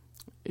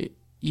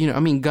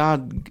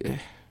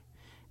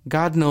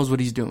 God knows what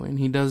he's doing.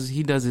 He does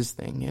his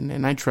thing,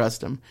 and I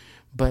trust him.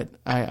 But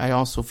I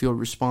also feel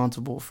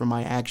responsible for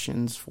my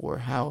actions, for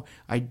how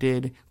I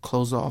did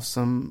close off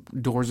some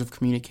doors of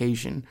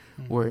communication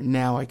where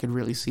now I could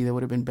really see that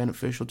would have been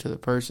beneficial to the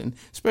person.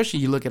 Especially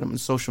you look at them on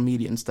social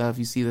media and stuff,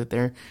 you see that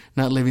they're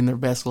not living their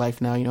best life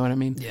now, you know what I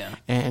mean? Yeah.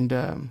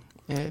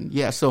 And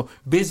yeah, so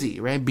busy,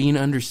 right? Being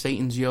under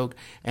Satan's yoke.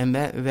 And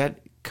that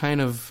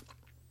kind of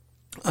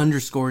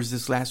underscores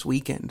this last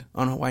weekend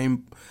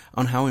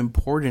on how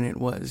important it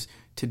was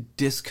to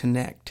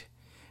disconnect,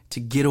 to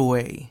get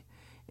away,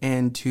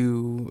 and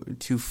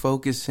to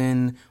focus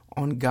in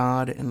on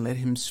God and let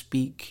him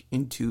speak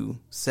into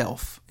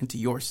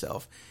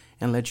yourself,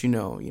 and let you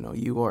know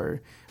you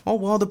are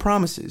all the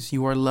promises.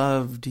 You are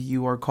loved,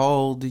 you are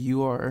called,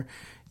 you are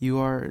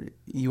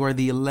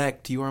the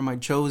elect, you are my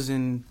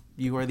chosen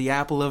you are the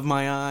apple of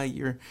my eye.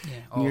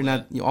 all you're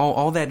not that.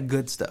 all that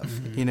good stuff,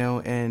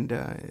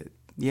 and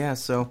yeah.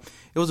 So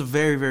it was a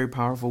very, very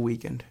powerful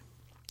weekend.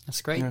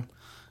 That's great. Yeah.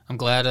 I'm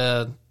glad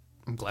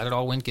it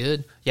all went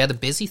good. Yeah, the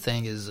busy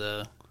thing is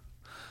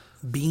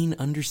Being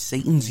under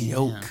Satan's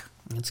yoke.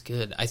 That's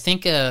good. I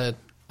think I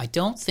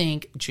don't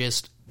think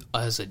just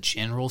as a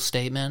general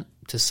statement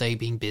to say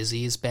being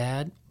busy is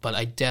bad, but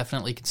I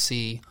definitely could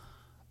see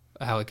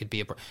how it could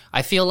be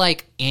I feel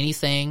like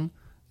anything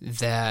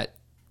that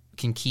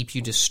can keep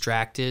you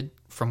distracted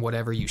from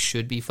whatever you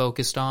should be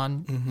focused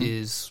on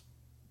is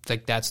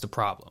like that's the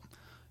problem.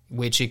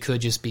 Which it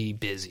could just be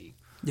busy.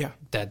 Yeah.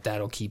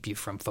 That'll keep you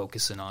from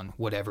focusing on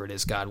whatever it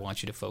is God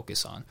wants you to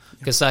focus on.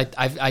 Because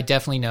I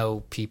definitely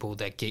know people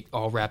that get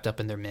all wrapped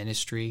up in their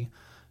ministry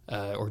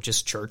or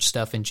just church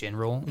stuff in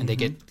general, and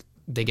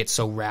they get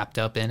so wrapped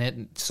up in it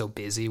and so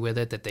busy with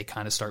it that they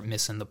kind of start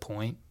missing the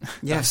point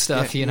of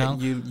stuff, you know?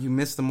 You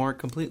miss the mark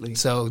completely.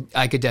 So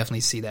I could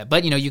definitely see that.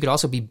 But, you could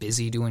also be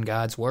busy doing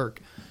God's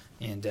work.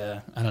 And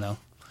I don't know.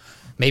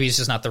 Maybe it's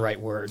just not the right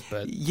word,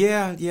 but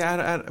yeah.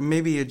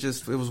 Maybe it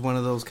was one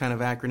of those kind of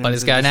acronyms. But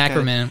it's got an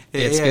acronym.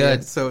 It's good.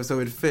 Yeah, so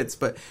it fits.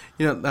 But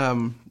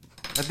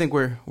I think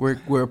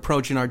we're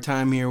approaching our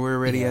time here. We're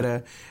already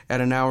at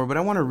an hour. But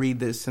I want to read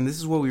this, and this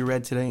is what we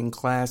read today in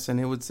class, and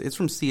it's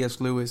from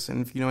C.S. Lewis.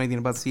 And if you know anything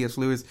about C.S.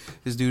 Lewis,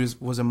 this dude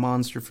was a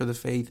monster for the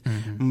faith.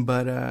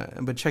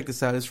 But check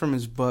this out. It's from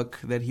his book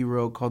that he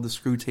wrote called The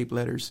Screwtape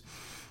Letters,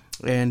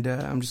 and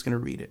I'm just going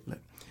to read it.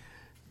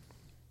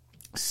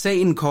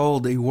 Satan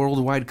called a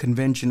worldwide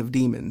convention of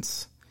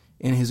demons.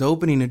 In his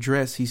opening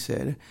address, he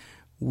said,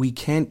 "We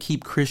can't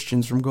keep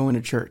Christians from going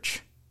to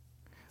church.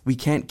 We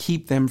can't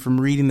keep them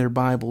from reading their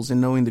Bibles and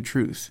knowing the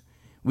truth.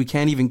 We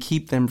can't even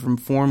keep them from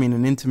forming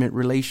an intimate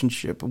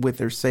relationship with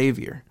their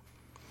Savior.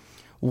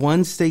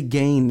 Once they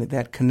gain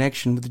that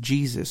connection with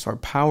Jesus, our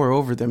power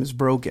over them is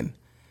broken.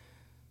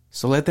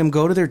 So let them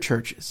go to their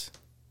churches.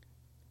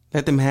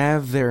 Let them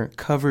have their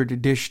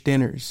covered dish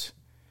dinners,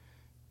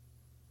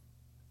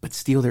 but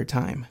steal their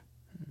time,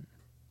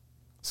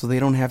 so they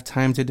don't have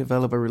time to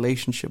develop a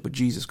relationship with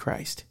Jesus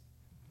Christ.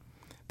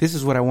 This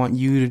is what I want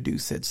you to do,"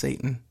 said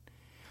Satan.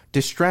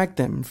 "Distract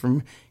them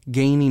from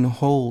gaining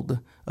hold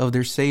of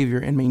their Savior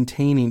and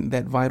maintaining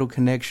that vital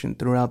connection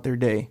throughout their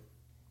day."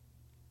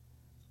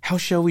 "How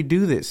shall we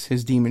do this?"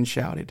 his demon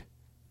shouted.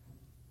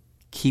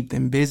 "Keep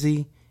them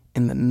busy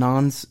in the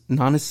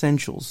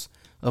non-essentials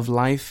of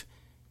life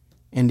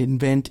and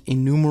invent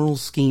innumerable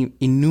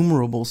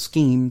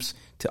schemes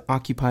to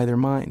occupy their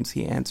minds,"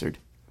 he answered.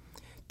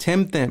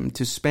 "Tempt them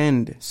to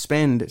spend,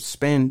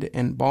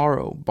 and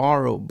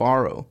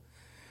borrow.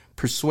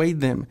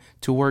 Persuade them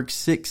to work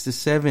 6 to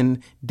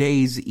 7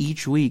 days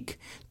each week,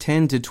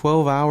 10 to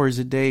 12 hours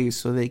a day,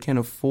 so they can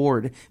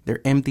afford their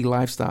empty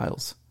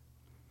lifestyles.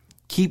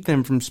 Keep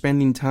them from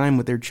spending time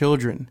with their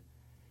children.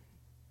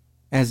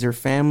 As their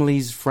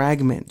families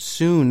fragment,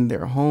 soon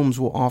their homes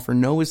will offer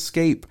no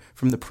escape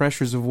from the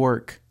pressures of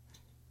work.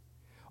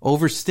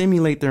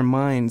 Overstimulate their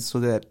minds so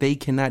that they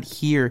cannot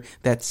hear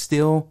that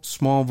still,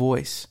 small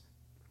voice.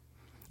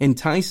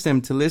 Entice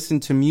them to listen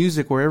to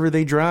music wherever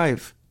they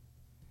drive.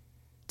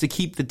 To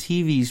keep the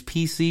TVs,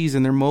 PCs,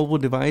 and their mobile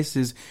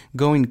devices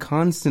going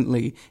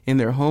constantly in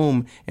their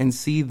home and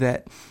see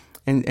that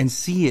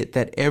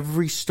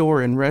every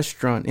store and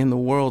restaurant in the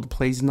world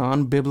plays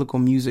non-biblical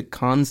music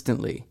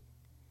constantly.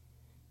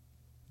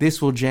 This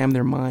will jam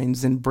their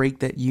minds and break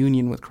that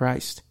union with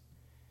Christ.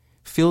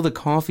 Fill the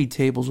coffee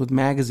tables with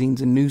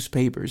magazines and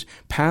newspapers.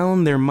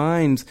 Pound their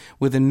minds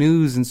with the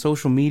news and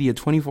social media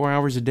 24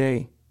 hours a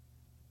day.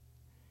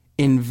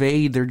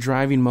 Invade their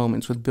driving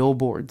moments with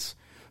billboards.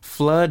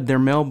 Flood their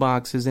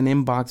mailboxes and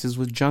inboxes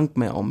with junk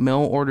mail,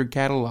 mail-order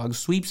catalogs,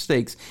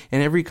 sweepstakes,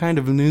 and every kind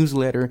of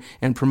newsletter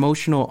and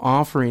promotional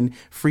offering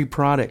free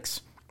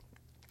products,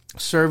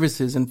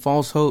 services, and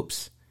false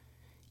hopes.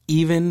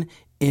 Even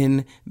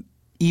in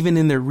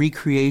their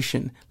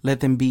recreation,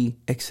 let them be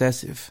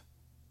excessive.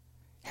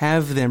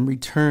 Have them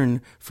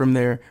return from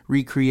their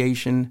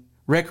recreation,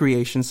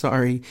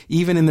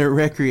 even in their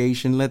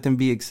recreation, let them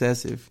be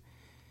excessive.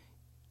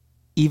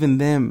 Even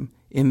them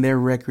in their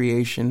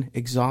recreation,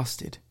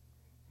 exhausted.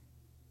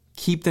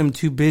 Keep them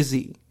too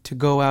busy to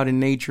go out in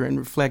nature and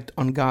reflect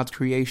on God's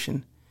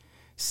creation.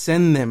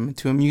 Send them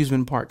to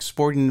amusement parks,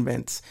 sporting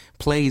events,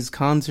 plays,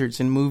 concerts,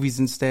 and movies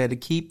instead.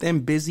 Keep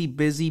them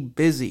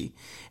busy.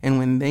 And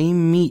when they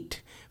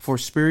meet for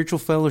spiritual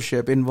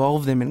fellowship,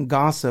 involve them in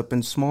gossip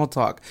and small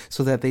talk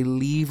so that they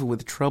leave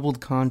with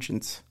troubled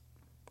consciences.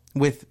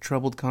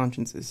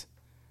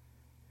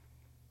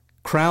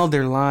 Crowd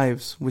their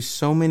lives with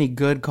so many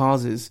good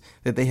causes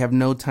that they have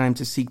no time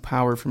to seek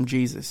power from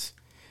Jesus.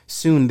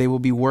 Soon they will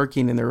be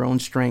working in their own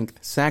strength,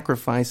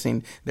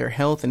 sacrificing their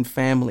health and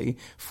family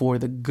for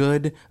the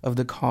good of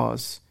the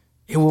cause.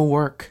 It will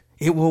work.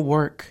 It was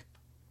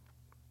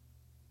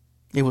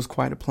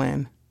quite a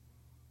plan.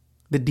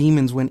 The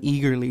demons went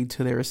eagerly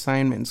to their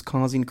assignments,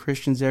 causing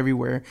Christians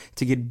everywhere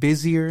to get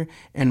busier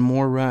and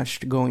more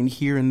rushed, going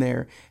here and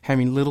there,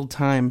 having little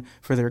time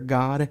for their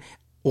God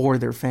or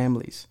their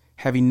families,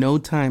 having no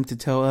time to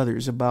tell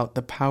others about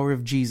the power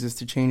of Jesus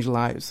to change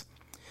lives.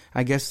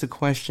 I guess the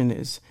question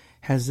is,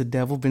 has the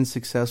devil been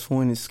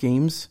successful in his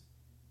schemes?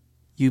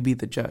 You be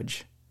the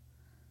judge.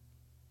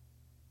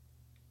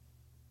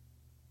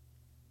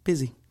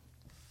 Busy.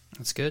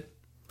 That's good.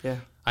 Yeah.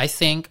 I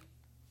think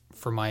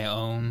for my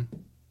own,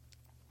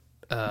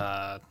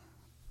 I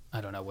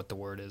don't know what the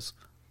word is.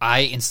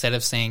 Instead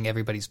of saying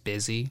everybody's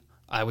busy,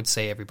 I would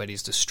say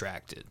everybody's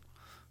distracted.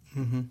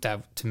 Mm-hmm.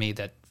 That, to me,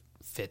 that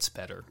fits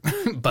better.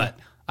 But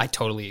I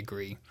totally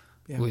agree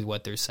with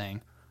what they're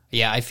saying.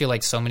 Yeah, I feel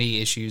like so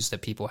many issues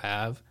that people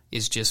have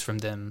is just from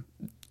them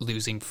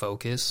losing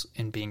focus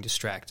and being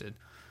distracted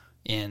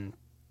in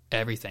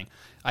everything.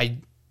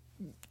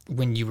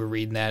 When you were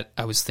reading that,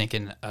 I was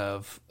thinking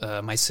of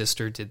my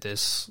sister did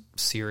this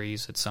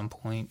series at some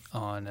point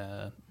on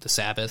the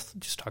Sabbath,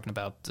 just talking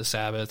about the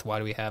Sabbath. Why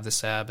do we have the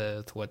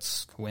Sabbath?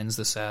 When's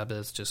the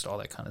Sabbath? Just all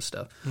that kind of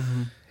stuff.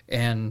 Mm-hmm.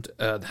 And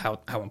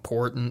how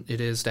important it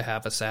is to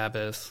have a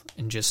Sabbath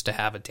and just to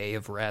have a day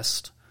of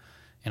rest.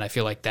 And I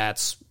feel like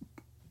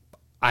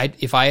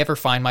if I ever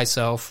find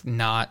myself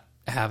not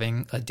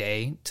having a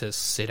day to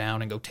sit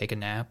down and go take a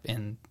nap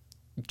and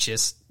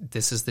just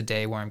this is the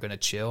day where I'm going to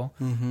chill,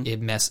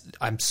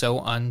 I'm so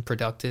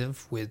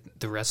unproductive with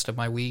the rest of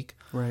my week,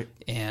 right?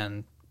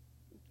 And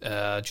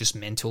just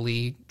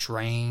mentally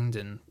drained.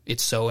 And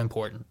it's so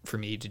important for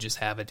me to just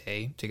have a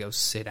day to go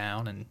sit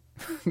down and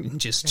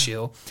just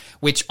chill.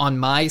 Which on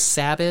my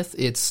Sabbath,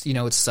 it's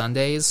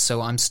Sundays,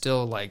 so I'm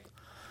still like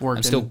working.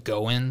 I'm still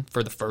going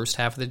for the first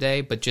half of the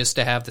day, but just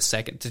to have the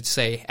second to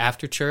say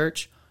after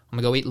church, I'm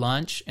gonna go eat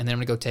lunch and then I'm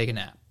gonna go take a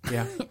nap.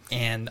 Yeah.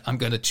 And I'm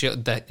going to chill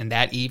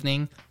that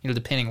evening,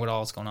 depending what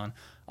all is going on,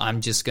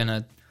 I'm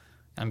going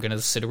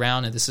to sit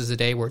around, and this is a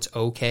day where it's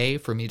okay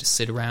for me to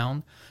sit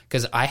around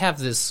because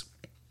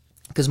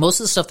most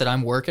of the stuff that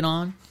I'm working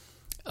on,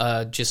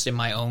 just in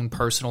my own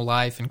personal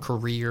life and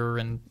career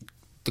and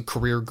the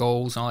career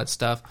goals and all that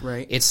stuff,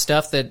 right? It's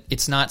stuff that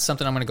it's not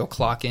something I'm going to go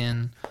clock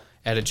in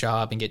at a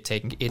job and get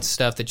taken. It's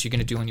stuff that you're going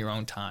to do in your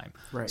own time.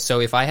 Right. So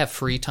if I have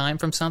free time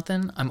from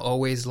something, I'm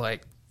always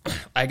like,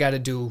 I got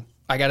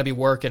to be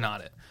working on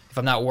it. If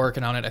I'm not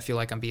working on it, I feel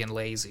like I'm being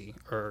lazy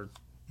or,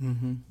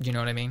 you know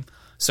what I mean?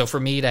 So for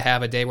me to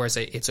have a day where I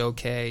say it's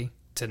okay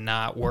to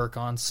not work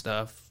on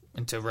stuff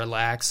and to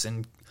relax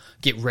and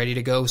get ready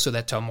to go so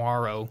that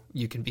tomorrow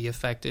you can be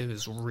effective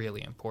is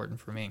really important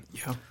for me.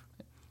 Yeah.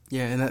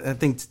 Yeah, and I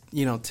think,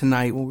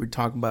 tonight what we're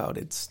talking about,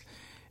 it's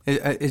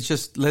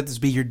just let this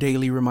be your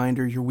daily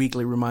reminder, your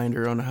weekly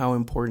reminder on how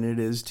important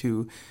it is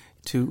to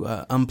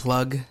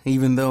unplug,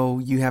 even though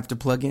you have to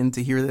plug in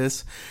to hear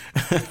this.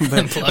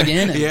 But plug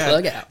in and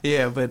plug out.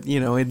 Yeah, but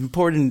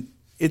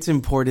it's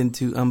important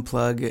to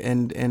unplug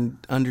and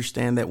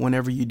understand that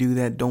whenever you do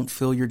that, don't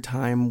fill your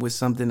time with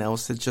something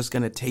else that's just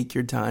going to take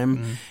your time.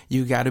 Mm-hmm.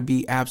 You got to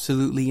be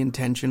absolutely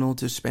intentional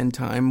to spend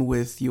time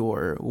with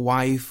your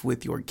wife,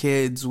 with your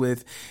kids,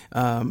 with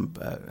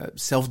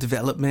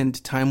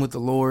self-development, time with the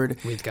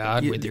Lord, with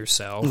God, with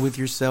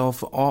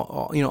yourself,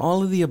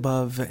 all of the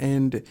above.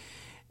 And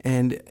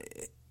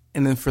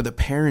then for the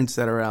parents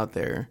that are out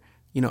there,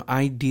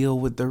 I deal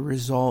with the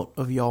result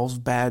of y'all's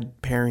bad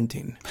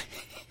parenting.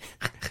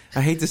 I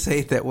hate to say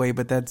it that way,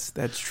 but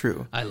that's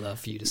true. I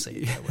love for you to say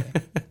it that way.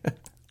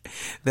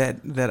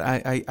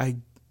 that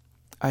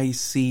I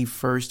see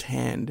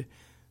firsthand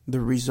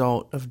the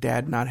result of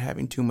dad not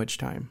having too much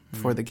time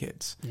for the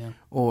kids,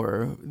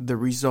 or the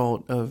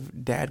result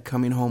of dad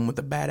coming home with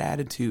a bad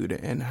attitude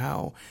and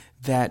how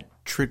that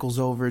trickles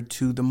over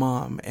to the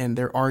mom and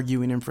they're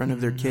arguing in front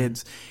of their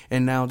kids.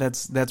 And now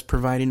that's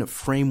providing a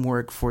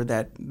framework for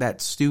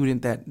that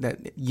student,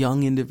 that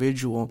young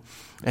individual,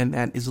 and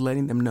that is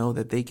letting them know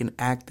that they can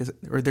act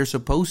or they're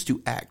supposed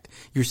to act.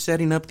 You're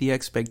setting up the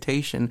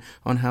expectation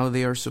on how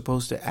they are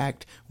supposed to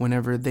act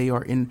whenever they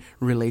are in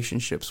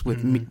relationships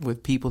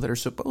with people that are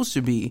supposed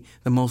to be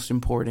the most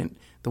important,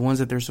 the ones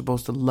that they're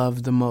supposed to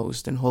love the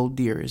most and hold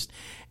dearest.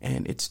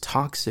 And it's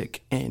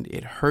toxic and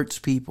it hurts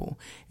people.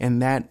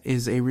 And that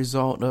is a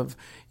result of,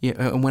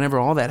 whenever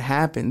all that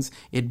happens,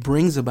 it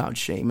brings about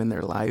shame in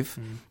their life.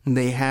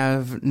 They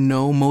have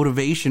no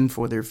motivation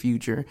for their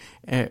future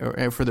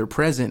or for their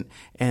present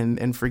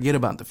and forget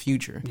about the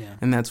future. Yeah.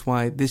 And that's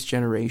why this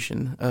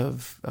generation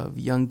of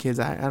young kids,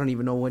 I don't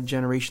even know what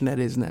generation that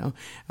is now.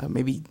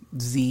 Maybe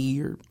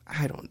Z or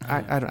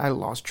I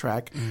lost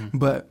track.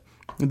 But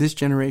this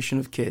generation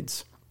of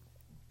kids,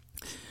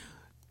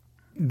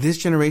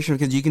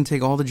 you can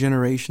take all the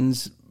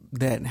generations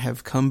that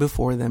have come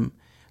before them,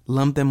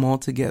 lump them all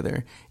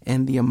together,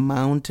 and the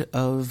amount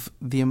of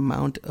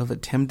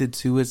attempted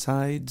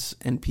suicides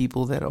and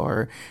people that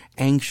are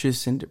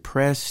anxious and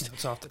depressed,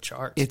 it's off the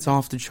charts. It's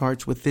off the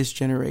charts with this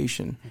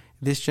generation.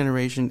 This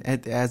generation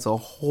as a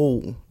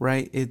whole,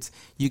 right?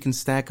 You can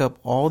stack up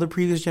all the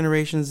previous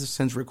generations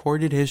since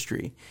recorded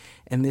history,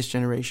 and this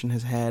generation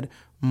has had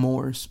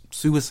more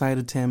suicide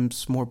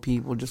attempts, more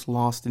people just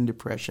lost in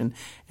depression,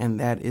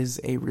 and that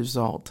is a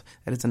result.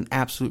 That is an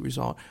absolute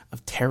result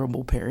of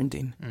terrible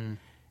parenting.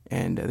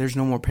 And there's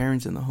no more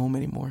parents in the home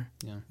anymore.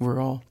 Yeah. We're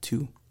all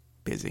too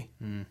busy.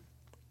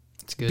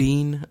 It's good.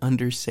 Being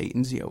under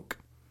Satan's yoke.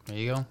 There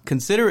you go.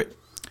 Consider it.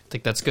 I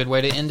think that's a good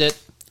way to end it.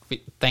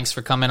 Thanks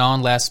for coming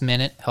on last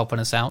minute, helping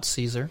us out,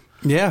 Caesar.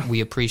 Yeah.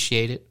 We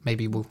appreciate it.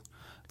 Maybe we'll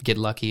get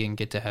lucky and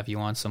get to have you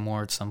on some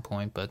more at some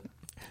point, but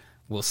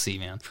we'll see,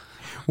 man.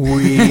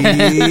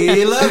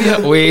 We love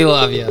you. We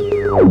love you.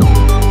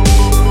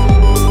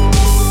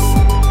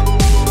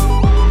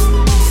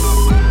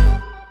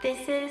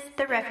 This is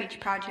The Refuge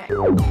Project.